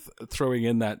with throwing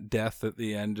in that death at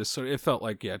the end, just sort of, it felt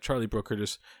like Charlie Brooker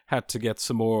just had to get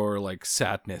some more like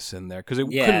sadness in there, because it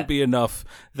couldn't be enough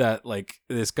that like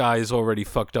this guy is already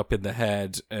fucked up in the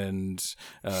head and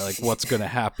like what's gonna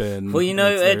happen. Well,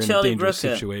 Charlie Brooker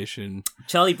situation.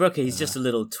 Charlie Brooker, he's just a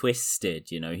little twisted.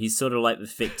 He's sort of like the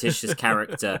fictitious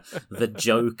character, the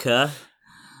Joker.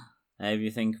 If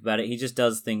you think about it, he just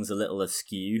does things a little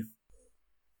askew.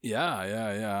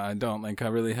 Yeah. I don't think I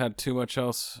really had too much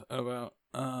else about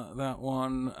that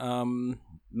one.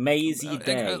 Maisie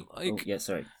Day.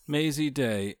 Sorry. Maisie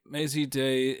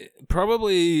Day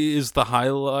probably is the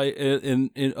highlight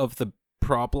of the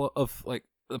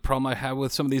problem I have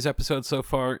with some of these episodes so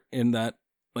far, in that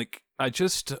like I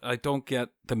don't get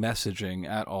the messaging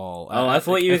at all. Oh, I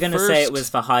thought you were going to say it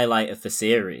was the highlight of the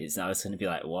series. I was going to be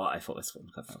like, what? I thought this one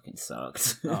fucking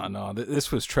sucked. Oh, no,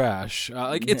 this was trash.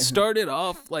 It started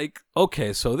off like,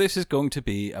 okay, so this is going to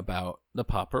be about the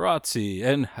paparazzi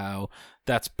and how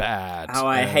that's bad. How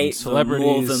I hate them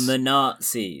more than the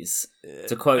Nazis,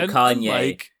 to quote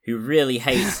Kanye. who really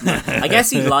hates. I guess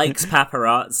he likes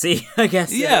paparazzi. I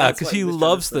guess. Yeah, because he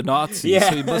loves the Nazis,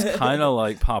 so he must kind of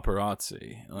like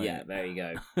paparazzi. Like... Yeah, there you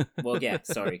go. Well, yeah.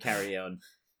 Sorry, carry on.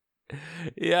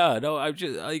 Yeah, no, I'm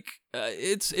just like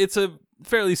it's a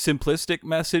fairly simplistic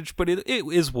message, but it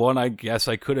is one I guess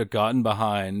I could have gotten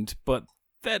behind, but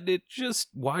then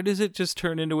why does it just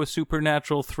turn into a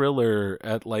supernatural thriller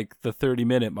at like the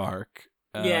 30-minute mark?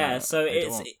 Yeah, so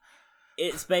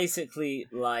it's basically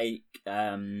like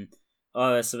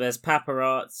so there's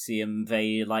paparazzi and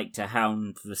they like to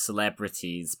hound the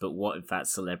celebrities, but what if that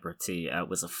celebrity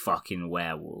was a fucking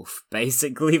werewolf?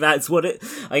 Basically, that's what it.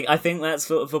 I think that's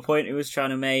sort of the point it was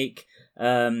trying to make.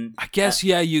 I guess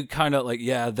you kind of like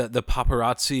the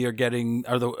paparazzi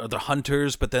are the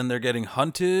hunters, but then they're getting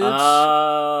hunted.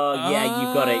 Oh yeah,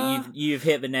 you've got it. You've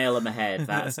hit the nail on the head.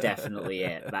 That's definitely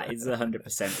it. That is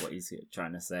 100% what he's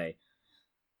trying to say.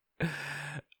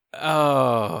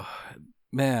 Oh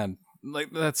man.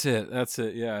 Like that's it.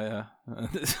 Yeah.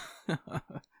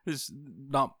 There's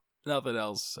nothing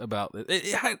else about it.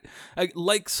 It had,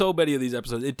 like so many of these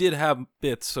episodes, it did have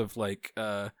bits of like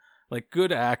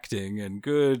good acting and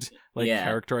good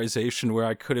characterization where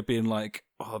I could have been like,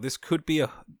 oh, this could be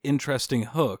a interesting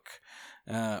hook.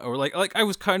 Or like I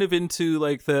was kind of into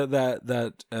like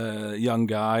that young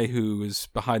guy who was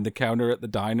behind the counter at the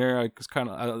diner. I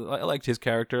liked his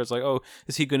character. I was like, oh,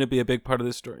 is he going to be a big part of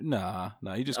this story? Nah,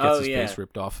 he just gets his face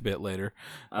ripped off a bit later.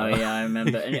 Oh yeah, I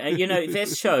remember. And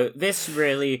this should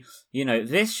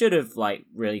have like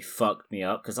really fucked me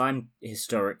up because I'm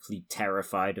historically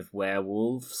terrified of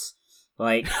werewolves.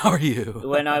 Like, how are you?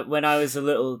 when I was a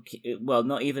little, well,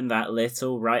 not even that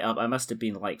little, right up, I must have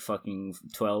been like fucking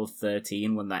 12,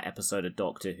 13 when that episode of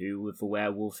Doctor Who with the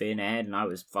werewolf in aired, and I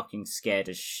was fucking scared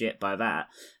as shit by that.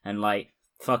 And like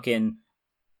fucking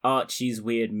Archie's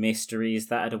Weird Mysteries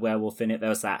that had a werewolf in it. There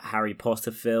was that Harry Potter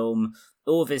film.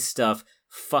 All this stuff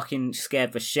fucking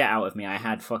scared the shit out of me. I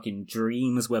had fucking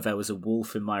dreams where there was a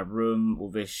wolf in my room.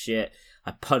 All this shit.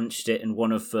 I punched it in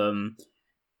one of them.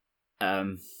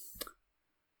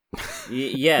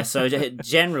 Yeah, so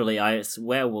generally,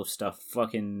 werewolf stuff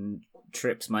fucking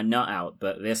trips my nut out,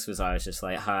 but I was just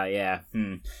like, yeah,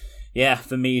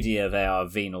 the media, they are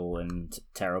venal and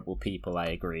terrible people, I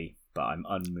agree, but I'm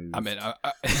unmoved. I mean,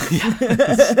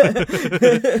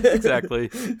 exactly.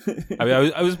 I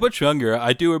mean, I was much younger.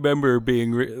 I do remember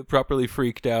being properly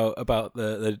freaked out about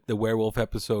the werewolf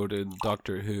episode in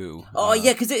Doctor Who. Oh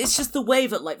yeah, because it's just the way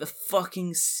that like the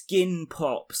fucking skin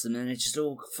pops, and then it's just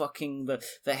all fucking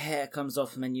the hair comes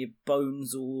off, and then your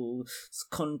bones all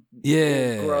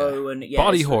grow, and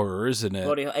body horror, isn't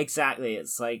it? Exactly.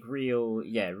 It's like real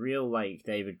like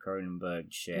David Cronenberg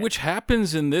shit, which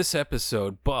happens in this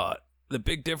episode, but the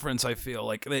big difference, I feel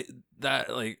like in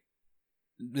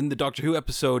the Doctor Who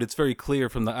episode, it's very clear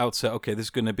from the outset, okay, this is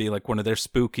going to be like one of their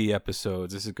spooky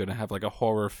episodes. This is going to have like a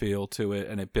horror feel to it,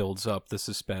 and it builds up the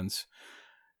suspense.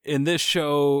 In this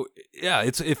show,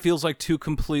 it feels like two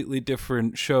completely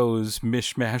different shows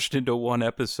mishmashed into one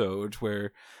episode,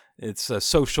 where it's a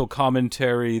social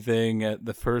commentary thing at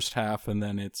the first half, and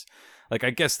then it's like, I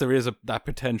guess there is that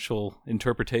potential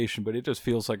interpretation, but it just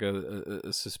feels like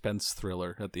a suspense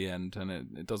thriller at the end, and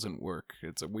it doesn't work.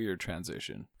 It's a weird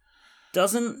transition.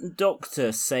 Doesn't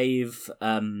Doctor save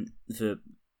the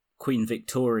Queen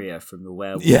Victoria from the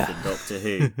werewolf in Doctor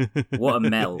Who? What a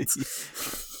melt.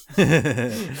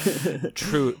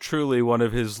 Truly one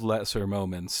of his lesser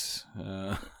moments.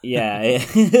 Yeah.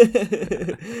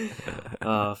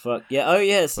 Oh fuck yeah. Oh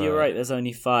yes, you're right. There's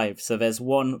only 5, so there's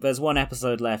one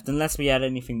episode left. Unless we had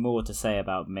anything more to say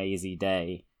about Maisie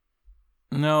Day.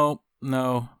 No.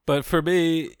 But for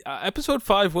me, episode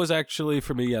 5 was actually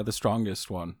for me the strongest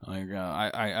one.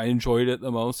 I enjoyed it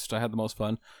the most. I had the most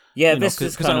fun. Yeah, this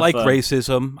is because I like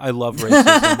racism. I love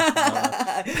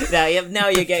racism. Now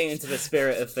you're getting into the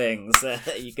spirit of things. There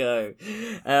you go.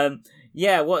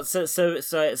 So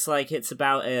it's like it's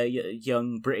about a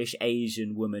young British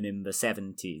Asian woman in the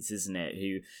 70s, isn't it?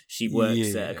 Who she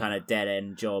works at a kind of dead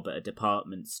end job at a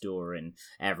department store, and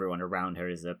everyone around her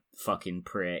is a fucking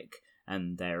prick.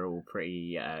 And they're all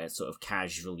pretty sort of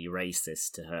casually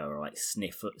racist to her, or like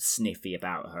sniffy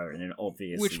about her, in an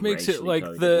obvious, which makes it like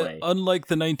unlike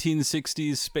the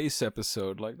 1960s space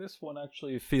episode. Like this one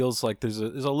actually feels like there's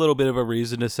a little bit of a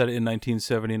reason to set it in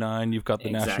 1979. You've got the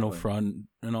National Front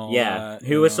and all. Yeah, that,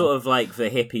 who were sort of like the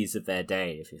hippies of their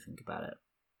day, if you think about it.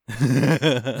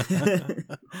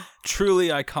 Truly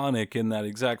iconic in that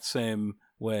exact same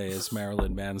way as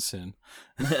Marilyn Manson.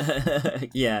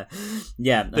 yeah.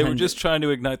 They were just trying to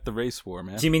ignite the race war,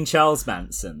 man. Do you mean Charles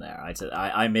Manson there?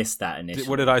 I missed that initially.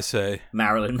 What did I say?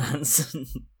 Marilyn Manson.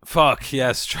 Fuck,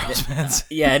 yes, Charles Manson.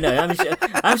 Yeah, no, I'm sure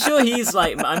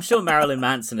I'm sure Marilyn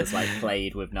Manson has like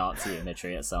played with Nazi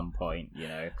imagery at some point, you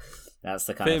know. That's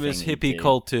the kind famous of thing hippie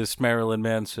cultist Marilyn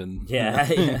Manson.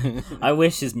 Yeah. I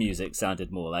wish his music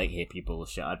sounded more like hippie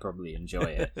bullshit. I'd probably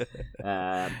enjoy it.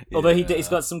 Although he's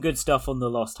got some good stuff on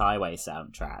the Lost Highway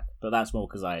soundtrack, but that's more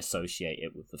because I associate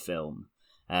it with the film.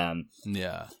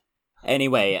 Yeah.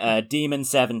 Anyway, Demon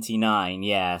 79,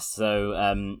 yeah.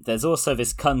 So there's also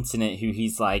this cunt in it who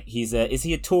is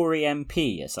he a Tory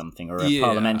MP or something, or a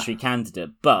parliamentary candidate?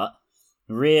 But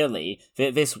really,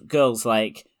 this girl's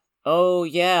like, oh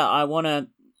yeah,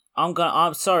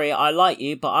 I'm sorry, I like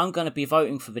you, but I'm gonna be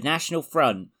voting for the National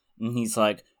Front. And he's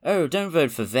like, oh, don't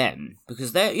vote for them,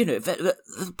 because they're,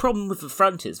 the problem with the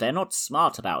Front is they're not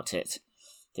smart about it.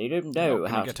 They don't know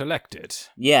how to get elected.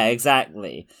 Yeah,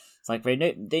 exactly. It's like they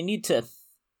need to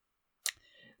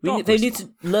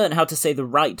learn how to say the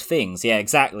right things. Yeah,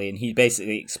 exactly. And he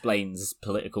basically explains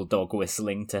political dog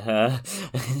whistling to her.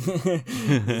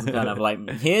 It's kind of like,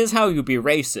 here's how you be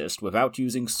racist without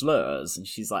using slurs. And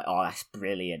she's like, oh, that's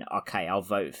brilliant. Okay, I'll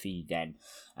vote for you then.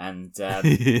 And so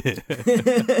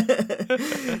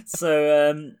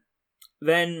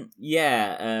then,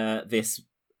 this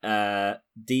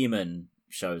demon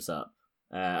shows up.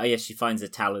 She finds a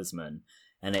talisman.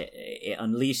 And it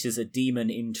unleashes a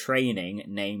demon in training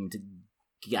named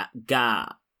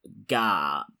Garp.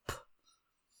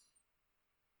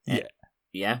 Yeah.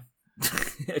 Yeah?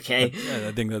 Okay. Yeah,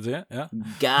 I think that's it, yeah.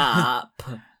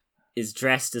 Garp is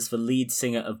dressed as the lead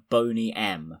singer of Boney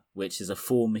M, which is a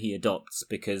form he adopts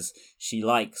because she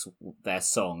likes their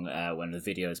song when the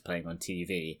video is playing on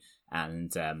TV,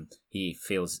 and he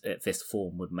feels this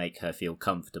form would make her feel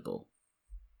comfortable.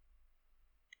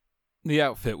 The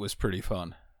outfit was pretty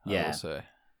fun, I will say.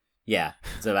 Yeah,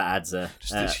 so that adds a...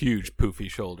 Just these huge poofy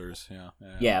shoulders,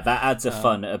 Yeah, that adds a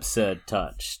fun, absurd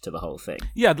touch to the whole thing.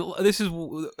 Yeah, this is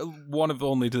one of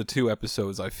only the 2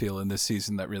 episodes, I feel, in this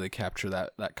season that really capture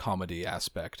that comedy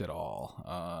aspect at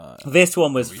all. This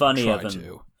one was funnier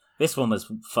than... This one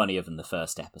was funnier than the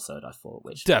first episode, I thought.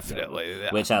 Definitely.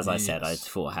 Which, as I said, I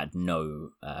thought had no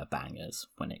bangers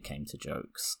when it came to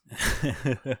jokes.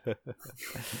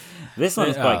 This one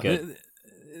was quite good.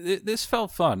 This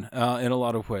felt fun in a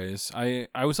lot of ways. I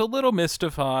was a little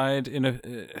mystified.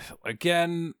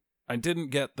 Again, I didn't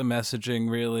get the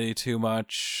messaging really too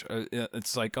much.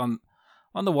 It's like on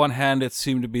the one hand, it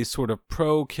seemed to be sort of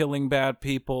pro killing bad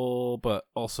people, but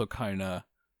also kind of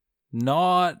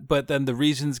not. But then the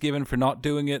reasons given for not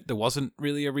doing it, there wasn't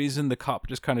really a reason. The cop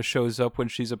just kind of shows up when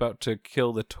she's about to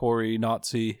kill the Tory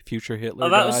Nazi future Hitler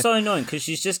guy. Was so annoying because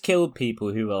she's just killed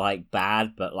people who were like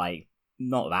bad, but like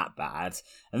not that bad.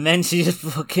 And then she just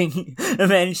doesn't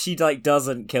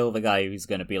kill the guy who's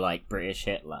going to be like British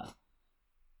Hitler.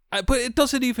 But it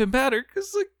doesn't even matter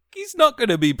because like he's not going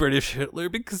to be British Hitler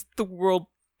because the world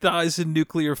dies in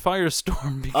nuclear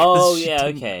firestorm because she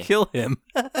didn't kill him.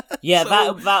 Yeah,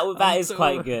 that is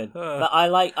quite good. But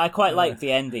I quite like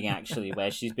the ending actually,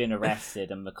 where she's been arrested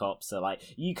and the cops are like,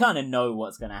 you kind of know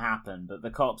what's going to happen, but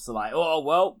the cops are like, oh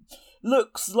well,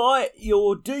 looks like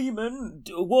your demon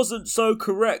wasn't so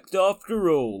correct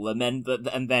after all. And then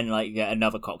like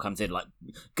another cop comes in like,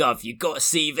 Gov, you got to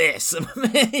see this. And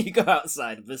then you go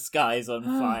outside, the sky's on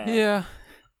fire. Yeah.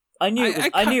 I knew it was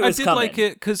coming. I did like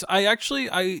it because I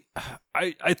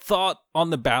thought on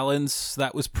the balance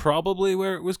that was probably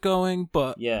where it was going,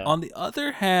 but on the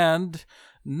other hand,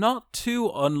 not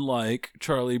too unlike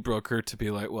Charlie Brooker to be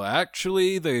like, well,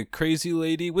 actually, the crazy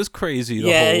lady was crazy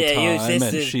the whole time,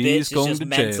 and she's going to jail.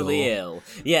 Mentally ill.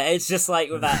 Yeah, it's just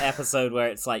like with that episode where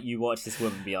it's like you watch this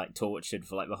woman be like tortured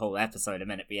for like the whole episode,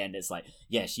 and then at the end it's like,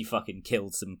 yeah, she fucking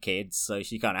killed some kids, so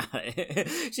she kind of had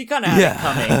it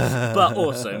coming. But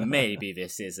also, maybe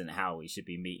this isn't how we should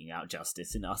be meting out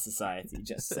justice in our society.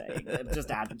 Just saying, just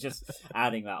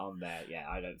adding that on there. Yeah,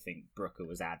 I don't think Brooker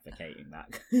was advocating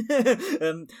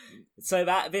that. So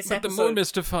that this episode, the more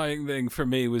mystifying thing for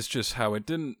me was just how it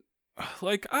didn't.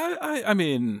 Like I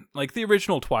mean, like the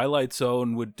original Twilight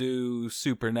Zone would do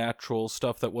supernatural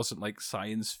stuff that wasn't like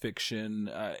science fiction.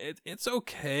 It's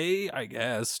okay, I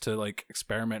guess, to like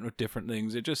experiment with different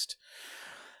things. It just,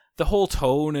 the whole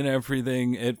tone and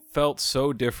everything, it felt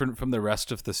so different from the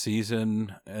rest of the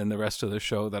season and the rest of the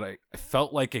show that I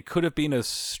felt like it could have been a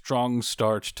strong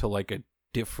start to like a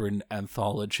different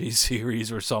anthology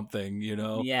series or something, you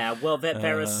know? Yeah, well,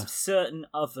 there are certain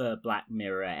other Black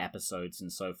Mirror episodes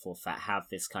and so forth that have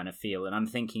this kind of feel, and I'm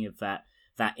thinking of that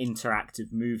that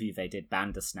interactive movie they did,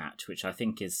 Bandersnatch, which I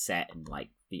think is set in like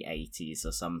the 80s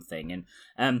or something.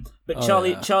 And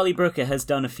Charlie Brooker has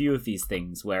done a few of these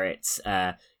things where it's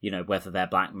whether they're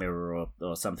Black Mirror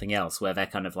or something else, where they're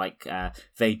kind of like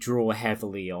they draw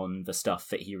heavily on the stuff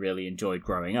that he really enjoyed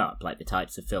growing up, like the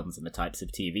types of films and the types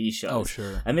of TV shows. Oh,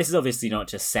 sure. And this is obviously not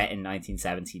just set in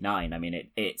 1979. I mean,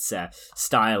 it's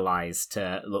stylized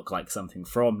to look like something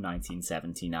from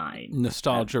 1979.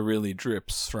 Nostalgia really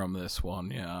drips from this one,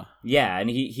 yeah. Yeah, and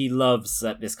he loves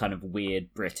this kind of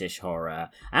weird British horror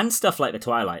and stuff like The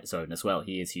Twilight Zone as well.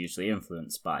 He is hugely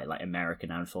influenced by like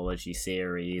American anthology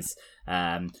series,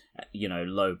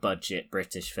 low budget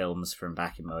British films from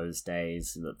back in those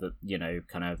days, the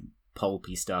kind of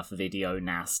pulpy stuff, video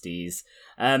nasties.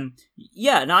 And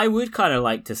I would kind of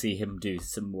like to see him do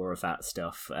some more of that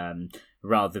stuff,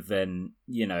 rather than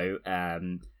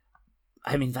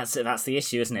I mean, that's the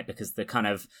issue, isn't it? Because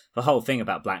the whole thing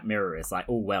about Black Mirror is like,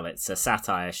 oh, well, it's a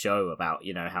satire show about,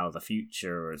 how the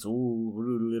future is,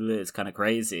 it's kind of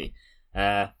crazy.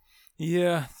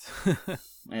 Yeah.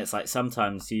 It's like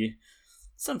sometimes you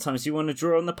want to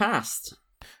draw on the past.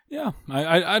 Yeah,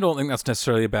 I don't think that's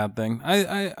necessarily a bad thing.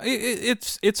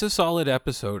 It's a solid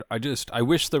episode. I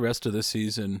wish the rest of the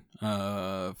season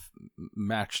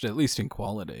matched, at least in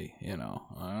quality. I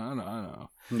don't know.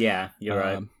 Yeah, you're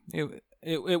right.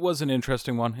 It was an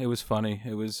interesting one. It was funny.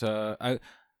 It was I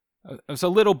was a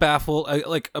little baffled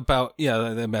about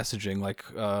the messaging.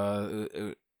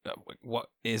 What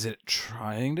is it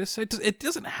trying to say? It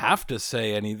doesn't have to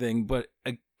say anything, but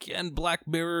again, Black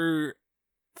Mirror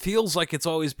feels like it's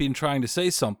always been trying to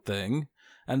say something,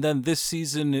 and then this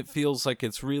season it feels like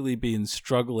it's really been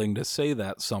struggling to say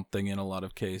that something in a lot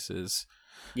of cases.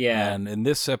 Yeah. And in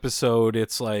this episode,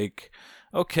 it's like,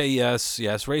 okay, yes,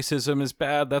 racism is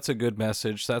bad. That's a good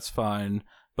message. That's fine.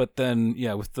 But then,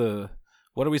 with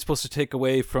what are we supposed to take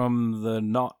away from the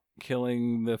not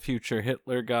killing the future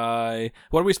Hitler guy?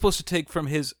 What are we supposed to take from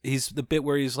he's the bit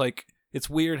where he's like, it's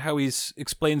weird how he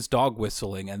explains dog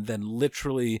whistling, and then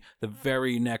literally the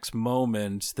very next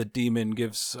moment, the demon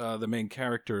gives the main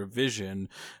character a vision,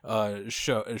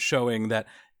 showing that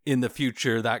in the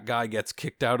future that guy gets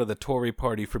kicked out of the Tory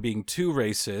party for being too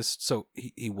racist. So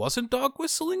he wasn't dog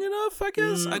whistling enough, I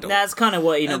guess. That's kind of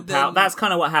what Powell. That's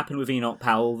kind of what happened with Enoch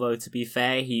Powell, though. To be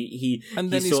fair, he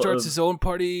starts his own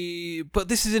party. But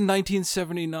this is in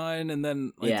 1979, and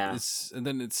then it's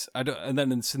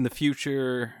in the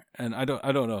future, and I don't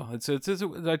know.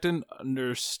 I didn't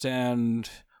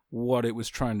understand what it was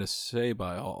trying to say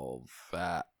by all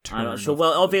that. I'm not sure.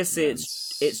 Well, obviously,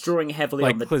 it's drawing heavily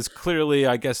on the... Because clearly,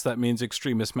 I guess that means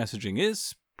extremist messaging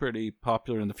is pretty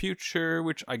popular in the future,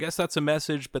 which I guess that's a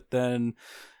message, but then,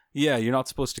 you're not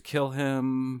supposed to kill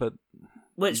him, but...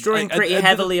 Well, it's drawing pretty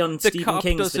heavily on Stephen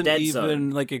King's The Dead Zone. The cop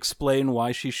doesn't even, explain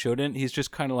why she shouldn't. He's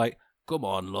just kind of like, come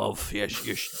on, love,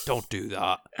 yes, don't do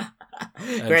that.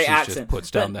 Great accent. Just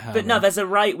puts down the hammer. But no, there's a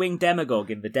right-wing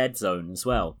demagogue in The Dead Zone as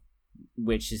well,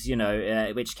 which is,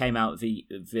 which came out the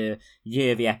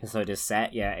year the episode is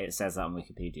set. Yeah, it says that on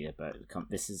Wikipedia, but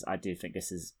I do think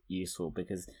this is useful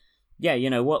because,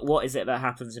 what is it that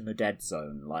happens in The Dead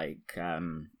Zone?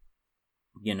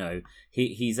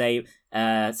 He's a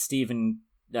Stephen...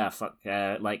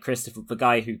 Christopher, the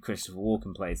guy who Christopher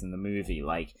Walken plays in the movie,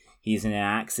 he's in an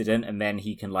accident and then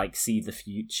he can see the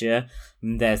future.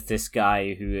 And there's this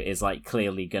guy who is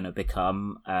clearly gonna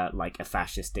become a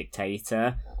fascist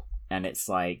dictator, and it's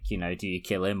do you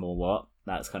kill him or what?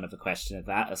 That's kind of a question of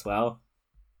that as well.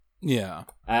 Yeah,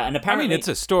 and apparently it's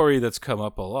a story that's come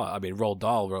up a lot. I mean, Roald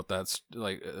Dahl wrote that,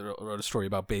 wrote a story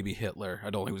about baby Hitler. I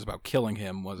don't think it was about killing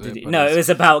him, was it? No, it was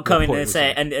about coming and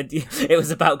say, and it was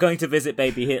about going to visit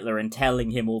baby Hitler and telling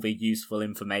him all the useful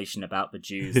information about the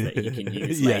Jews that he can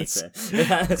use later.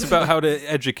 It's about how to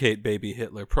educate baby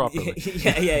Hitler properly.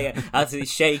 yeah. How to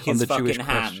shake his fucking Jewish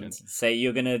hand, question. say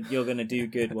you're gonna do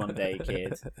good one day,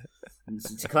 kid.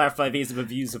 To clarify, these are the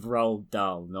views of Roald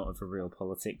Dahl, not of a Real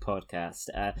Politic podcast.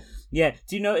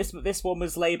 Do you notice that this one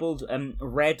was labelled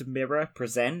Red Mirror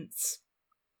Presents?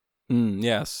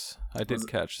 Yes, I did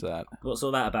catch that. What's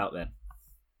all that about then?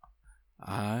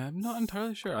 I'm not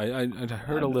entirely sure. I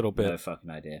heard a little bit. No fucking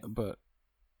idea. But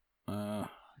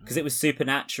because it was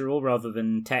supernatural rather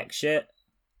than tech shit.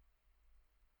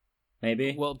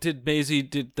 Maybe. Well, did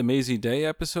the Maisie Day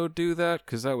episode do that?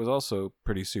 Because that was also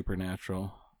pretty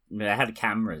supernatural. I mean, it had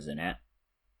cameras in it.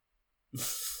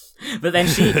 But then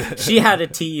she had a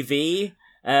TV,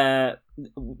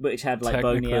 which had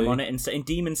Boney M on it. And so in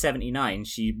Demon 79,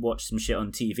 she watched some shit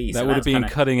on TV. That would have been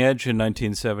cutting edge in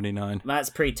 1979. That's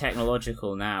pretty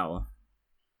technological now.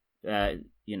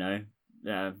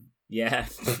 Yeah.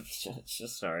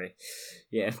 Sorry.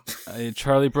 Yeah.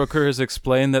 Charlie Brooker has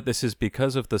explained that this is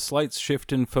because of the slight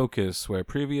shift in focus, where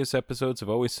previous episodes have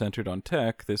always centered on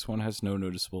tech. This one has no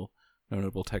notable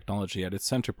technology at its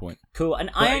center point. Cool, and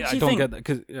But I actually don't think get that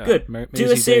because good.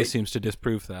 Maisie Day seems to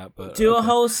disprove that. But do a okay.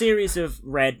 whole series of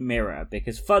Red Mirror,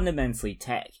 because fundamentally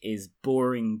tech is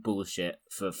boring bullshit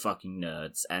for fucking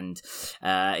nerds, and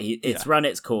it's run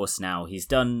its course now. He's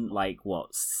done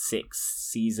 6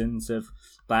 seasons of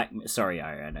Sorry,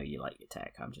 I know you like your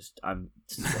tech.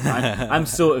 I'm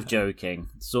sort of joking,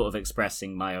 sort of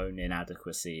expressing my own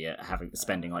inadequacy at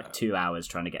spending 2 hours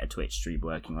trying to get a Twitch stream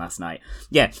working last night.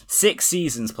 Yeah, 6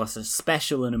 seasons plus a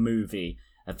special and a movie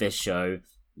of this show.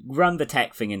 Run the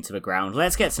tech thing into the ground.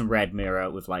 Let's get some Red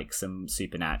Mirror with some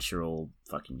supernatural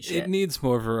fucking shit. It needs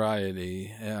more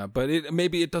variety, yeah. But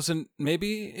maybe it doesn't.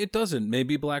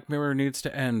 Maybe Black Mirror needs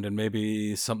to end, and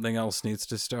maybe something else needs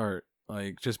to start.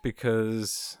 Just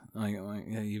because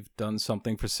you've done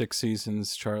something for 6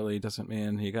 seasons, Charlie, doesn't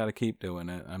mean you got to keep doing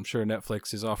it. I'm sure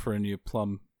Netflix is offering you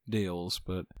plum deals,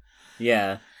 but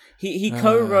yeah, he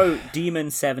co-wrote Demon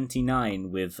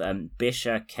 79 with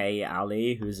Bisha K.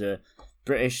 Ali, who's a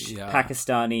British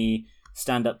Pakistani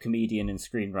stand-up comedian and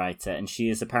screenwriter, and she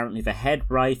is apparently the head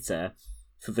writer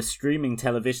for the streaming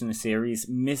television series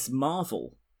Miss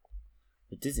Marvel.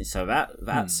 Disney, so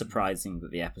that's surprising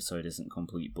that the episode isn't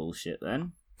complete bullshit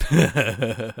then.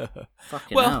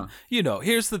 Fucking hell.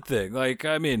 Here's the thing.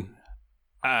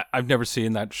 I've never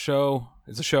seen that show.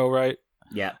 It's a show, right?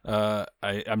 Yeah.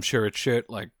 I'm sure it's shit,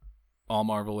 like all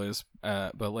Marvel is.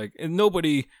 But and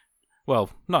nobody, well,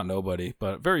 not nobody,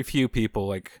 but very few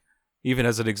people, even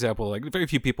as an example, very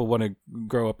few people want to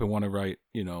grow up and want to write,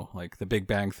 The Big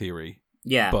Bang Theory.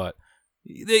 Yeah. But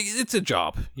it's a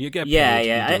job. You get paid.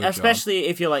 Yeah. Especially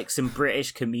if you're some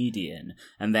British comedian,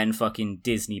 and then fucking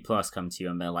Disney Plus come to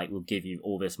you and they're we'll give you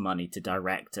all this money to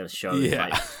direct a show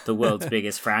the world's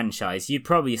biggest franchise. You'd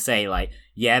probably say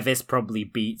this probably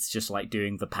beats just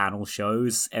doing the panel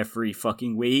shows every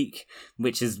fucking week,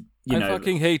 which is I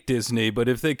fucking hate Disney, but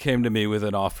if they came to me with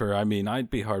an offer,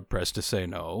 I'd be hard pressed to say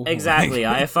no. Exactly.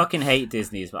 I fucking hate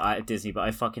Disney, but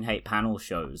I fucking hate panel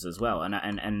shows as well. And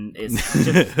it's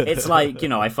just, it's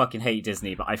I fucking hate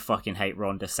Disney, but I fucking hate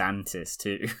Ron DeSantis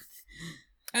too.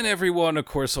 And everyone, of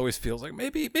course, always feels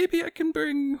maybe I can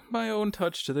bring my own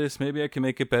touch to this. Maybe I can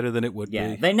make it better than it would be.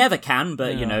 Yeah, they never can,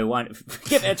 but why,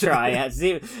 give it a try.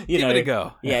 Give it a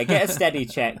go. Yeah, get a steady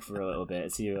check for a little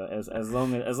bit. See, as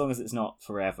long as it's not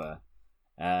forever.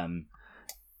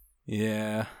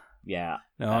 Yeah. Yeah.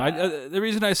 No, the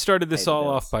reason I started this all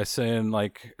off by saying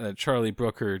Charlie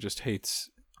Brooker just hates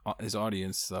his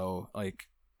audience, though.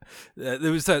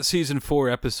 There was that season 4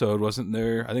 episode, wasn't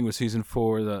there? I think it was season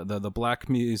 4, the Black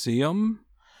Museum.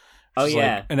 Oh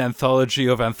yeah, an anthology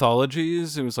of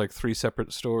anthologies. It was 3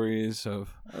 separate stories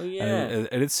of. Oh yeah,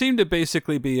 and it seemed to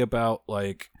basically be about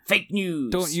fake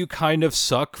news. Don't you kind of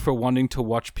suck for wanting to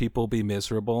watch people be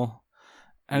miserable?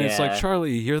 And it's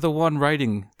Charlie, you're the one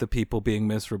writing the people being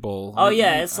miserable. Oh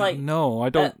yeah, it's no, I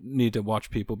don't need to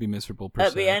watch people be miserable. Per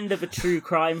se. The end of a true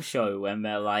crime show, when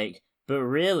they're but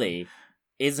really,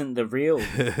 isn't the real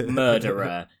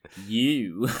murderer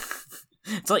you?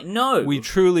 It's no. We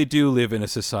truly do live in a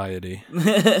society.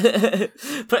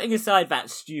 Putting aside that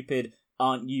stupid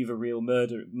 "aren't you the real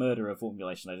murderer"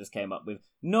 formulation I just came up with.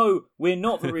 No, we're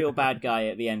not the real bad guy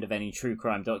at the end of any true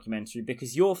crime documentary,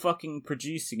 because you're fucking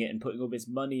producing it and putting all this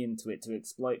money into it to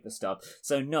exploit the stuff.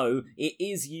 So no, it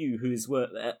is you who is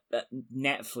worse,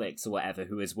 Netflix or whatever,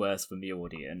 who is worse than the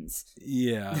audience.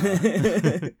 Yeah.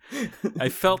 I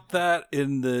felt that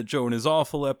in the Joan is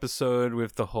Awful episode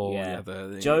with the whole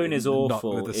Joan is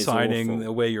Awful with the is signing awful.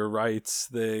 away your rights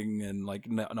thing, and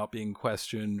not being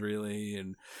questioned really,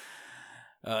 and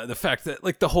the fact that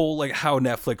the whole how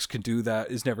Netflix can do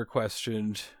that is never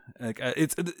questioned.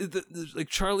 It's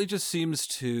Charlie just seems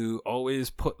to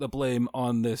always put the blame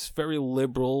on this very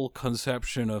liberal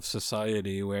conception of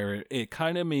society, where it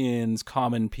kind of means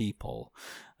common people.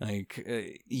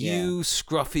 You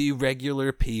scruffy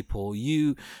regular people.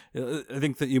 I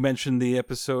think that you mentioned the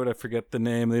episode, I forget the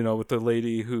name, with the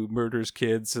lady who murders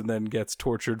kids and then gets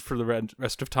tortured for the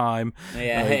rest of time.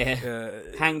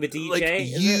 Hang the DJ.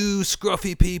 You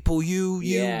scruffy people, you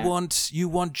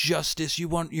want justice, you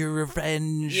want your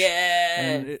revenge. Yeah.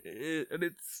 And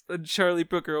Charlie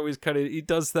Brooker always he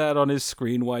does that on his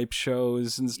screen wipe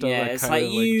shows and stuff. Yeah, it's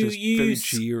you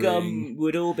scum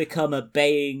would all become a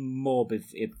baying mob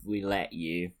if we let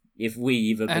you. If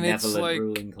we, the benevolent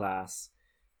ruling class.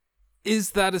 Is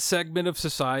that a segment of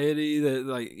society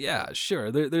that,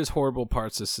 sure, there's horrible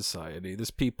parts of society.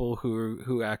 There's people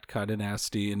who act kind of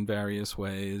nasty in various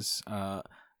ways.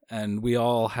 and we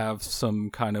all have some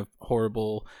kind of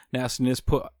horrible nastiness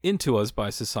put into us by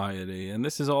society, and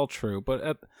this is all true.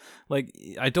 But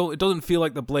it doesn't feel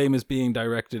like the blame is being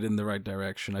directed in the right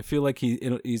direction. I feel like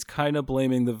he's kind of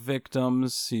blaming the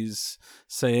victims. He's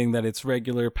saying that it's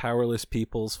regular powerless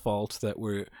people's fault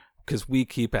because we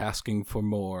keep asking for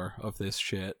more of this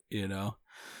shit, you know.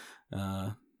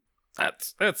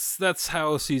 That's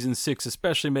how season 6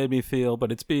 especially made me feel, but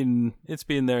it's been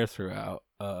there throughout.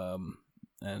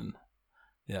 And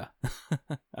yeah,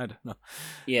 I don't know.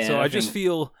 Yeah. So I just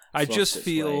feel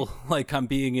like I'm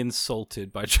being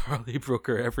insulted by Charlie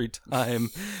Brooker every time.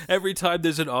 Every time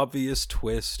there's an obvious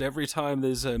twist, every time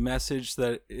there's a message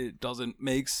that it doesn't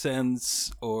make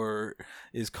sense or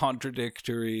is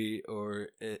contradictory or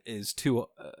is too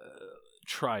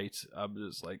trite. I'm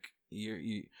just like,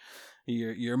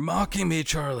 You're mocking me,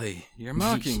 Charlie. You're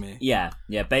mocking me. Yeah.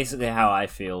 Basically, how I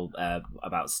feel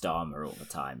about Starmer all the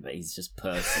time, but he's just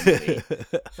personally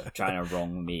trying to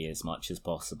wrong me as much as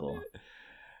possible.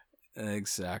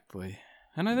 Exactly,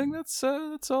 and I think that's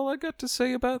all I got to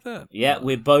say about that. Yeah,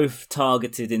 we're both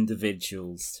targeted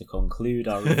individuals. To conclude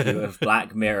our review of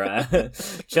Black Mirror,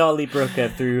 Charlie Brooker,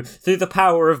 through the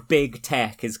power of big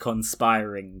tech, is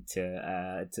conspiring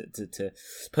to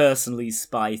personally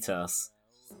spite us.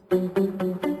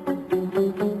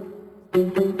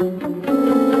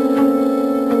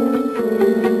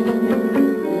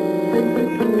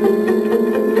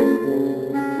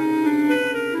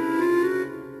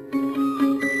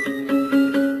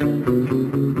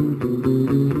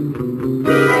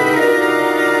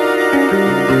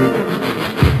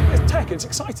 It's tech, it's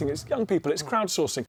exciting, it's young people, it's crowdsourcing.